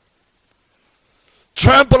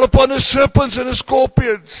trample upon the serpents and the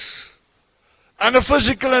scorpions. And the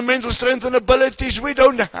physical and mental strength and abilities, we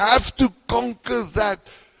don't have to conquer that.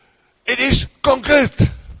 It is conquered.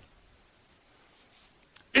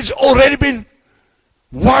 It's already been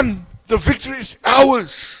won. The victory is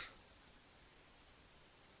ours.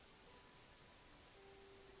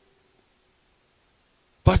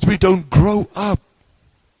 But we don't grow up.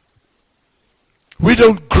 We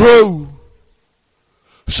don't grow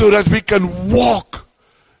so that we can walk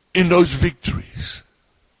in those victories.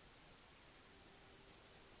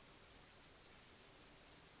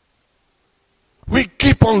 We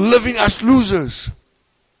keep on living as losers,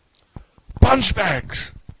 punch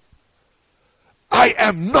bags. I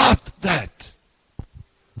am not that.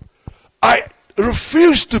 I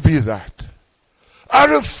refuse to be that. I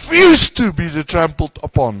refuse to be the trampled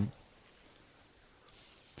upon.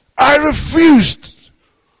 I refused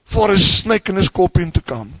for a snake and a scorpion to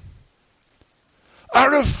come. I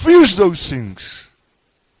refuse those things.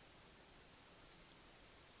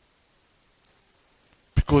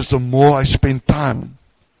 Because the more I spend time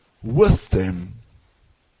with them,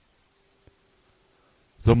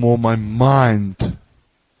 the more my mind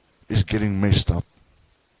is getting messed up.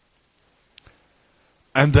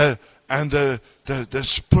 And the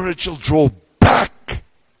spiritual draw back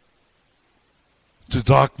to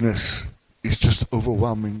darkness is just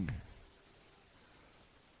overwhelming.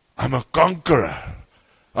 I'm a conqueror.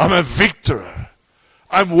 I'm a victor.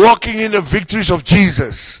 I'm walking in the victories of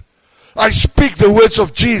Jesus. I speak the words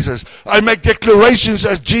of Jesus. I make declarations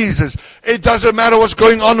as Jesus. It doesn't matter what's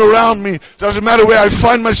going on around me. It doesn't matter where I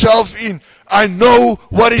find myself in. I know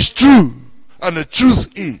what is true. And the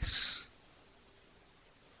truth is,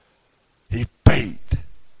 He paid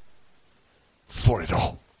for it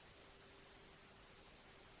all.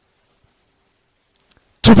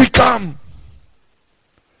 To become.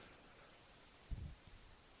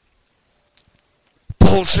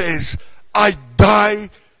 Paul says, I die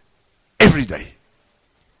every day.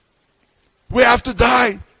 We have to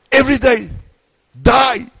die every day.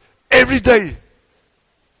 Die every day.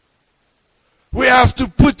 We have to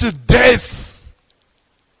put to death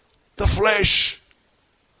the flesh,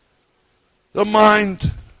 the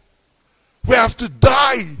mind. We have to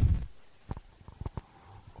die.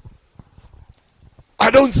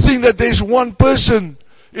 I don't think that there's one person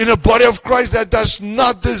in the body of Christ that does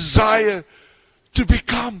not desire to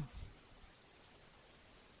become.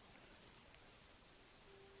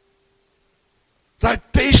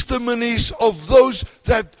 That testimonies of those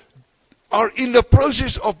that are in the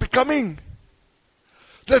process of becoming.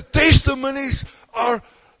 The testimonies are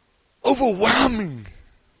overwhelming.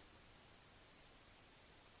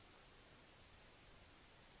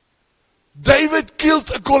 David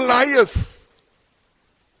killed a Goliath.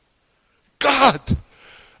 God,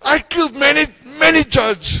 I killed many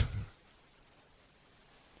judges.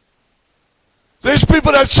 There's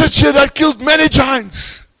people that sit here that killed many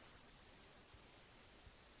giants.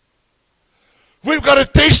 We've got a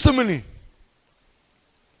testimony.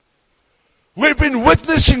 We've been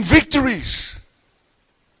witnessing victories.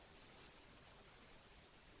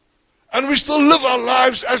 And we still live our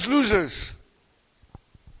lives as losers.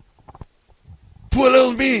 Poor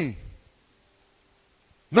little me.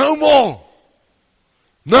 No more.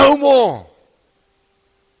 No more.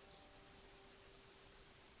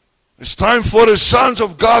 It's time for the sons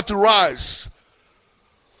of God to rise.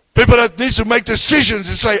 People that need to make decisions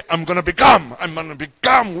and say, I'm going to become. I'm going to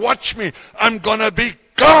become. Watch me. I'm going to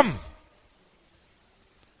become.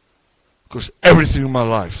 Because everything in my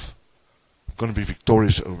life, I'm going to be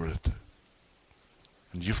victorious over it.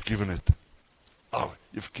 And you've given it. Oh,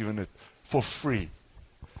 you've given it for free.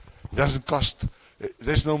 It doesn't cost.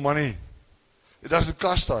 There's no money. It doesn't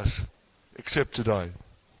cost us except to die.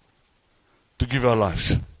 To give our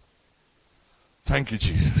lives. Thank you,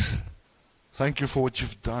 Jesus. Thank you for what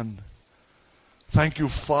you've done. Thank you,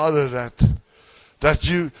 Father, that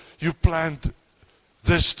you planned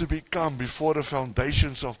this to become before the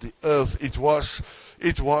foundations of the earth. It was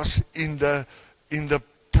in the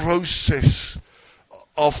process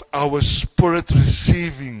of our spirit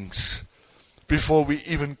receivings before we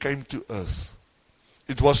even came to earth.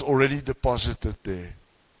 It was already deposited there.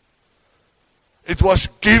 It was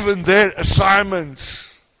given there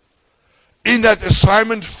assignments. In that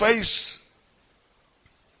assignment phase,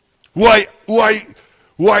 who I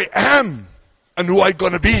am and who I'm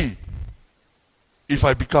going to be if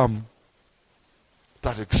I become,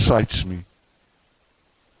 that excites me.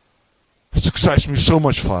 It excites me so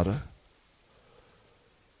much, Father.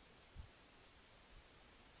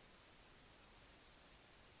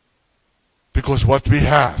 Because what we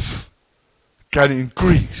have can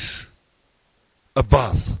increase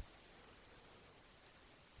above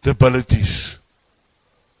the abilities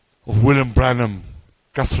of William Branham,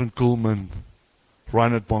 Catherine Kuhlman,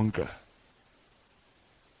 Reinhard Bonke,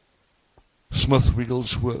 Smith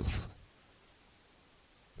Wigglesworth,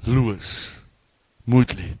 Lewis,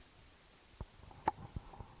 Moodley.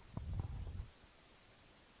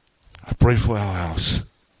 I pray for our house.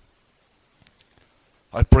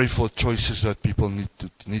 I pray for choices that people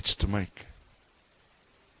needs to make.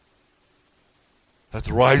 That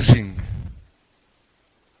rising,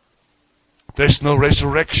 there's no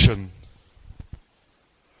resurrection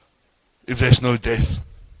if there's no death.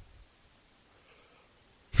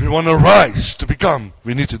 If we want to rise to become,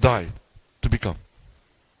 we need to die to become.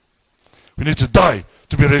 We need to die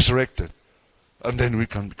to be resurrected, and then we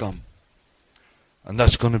can become. And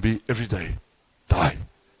that's going to be every day. Die,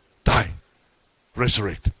 die,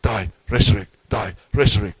 resurrect, die, resurrect, die,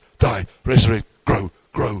 resurrect, die, resurrect, grow,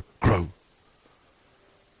 grow, grow.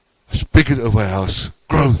 I speak it over our house.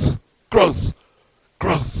 Growth, growth,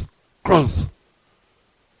 growth, growth.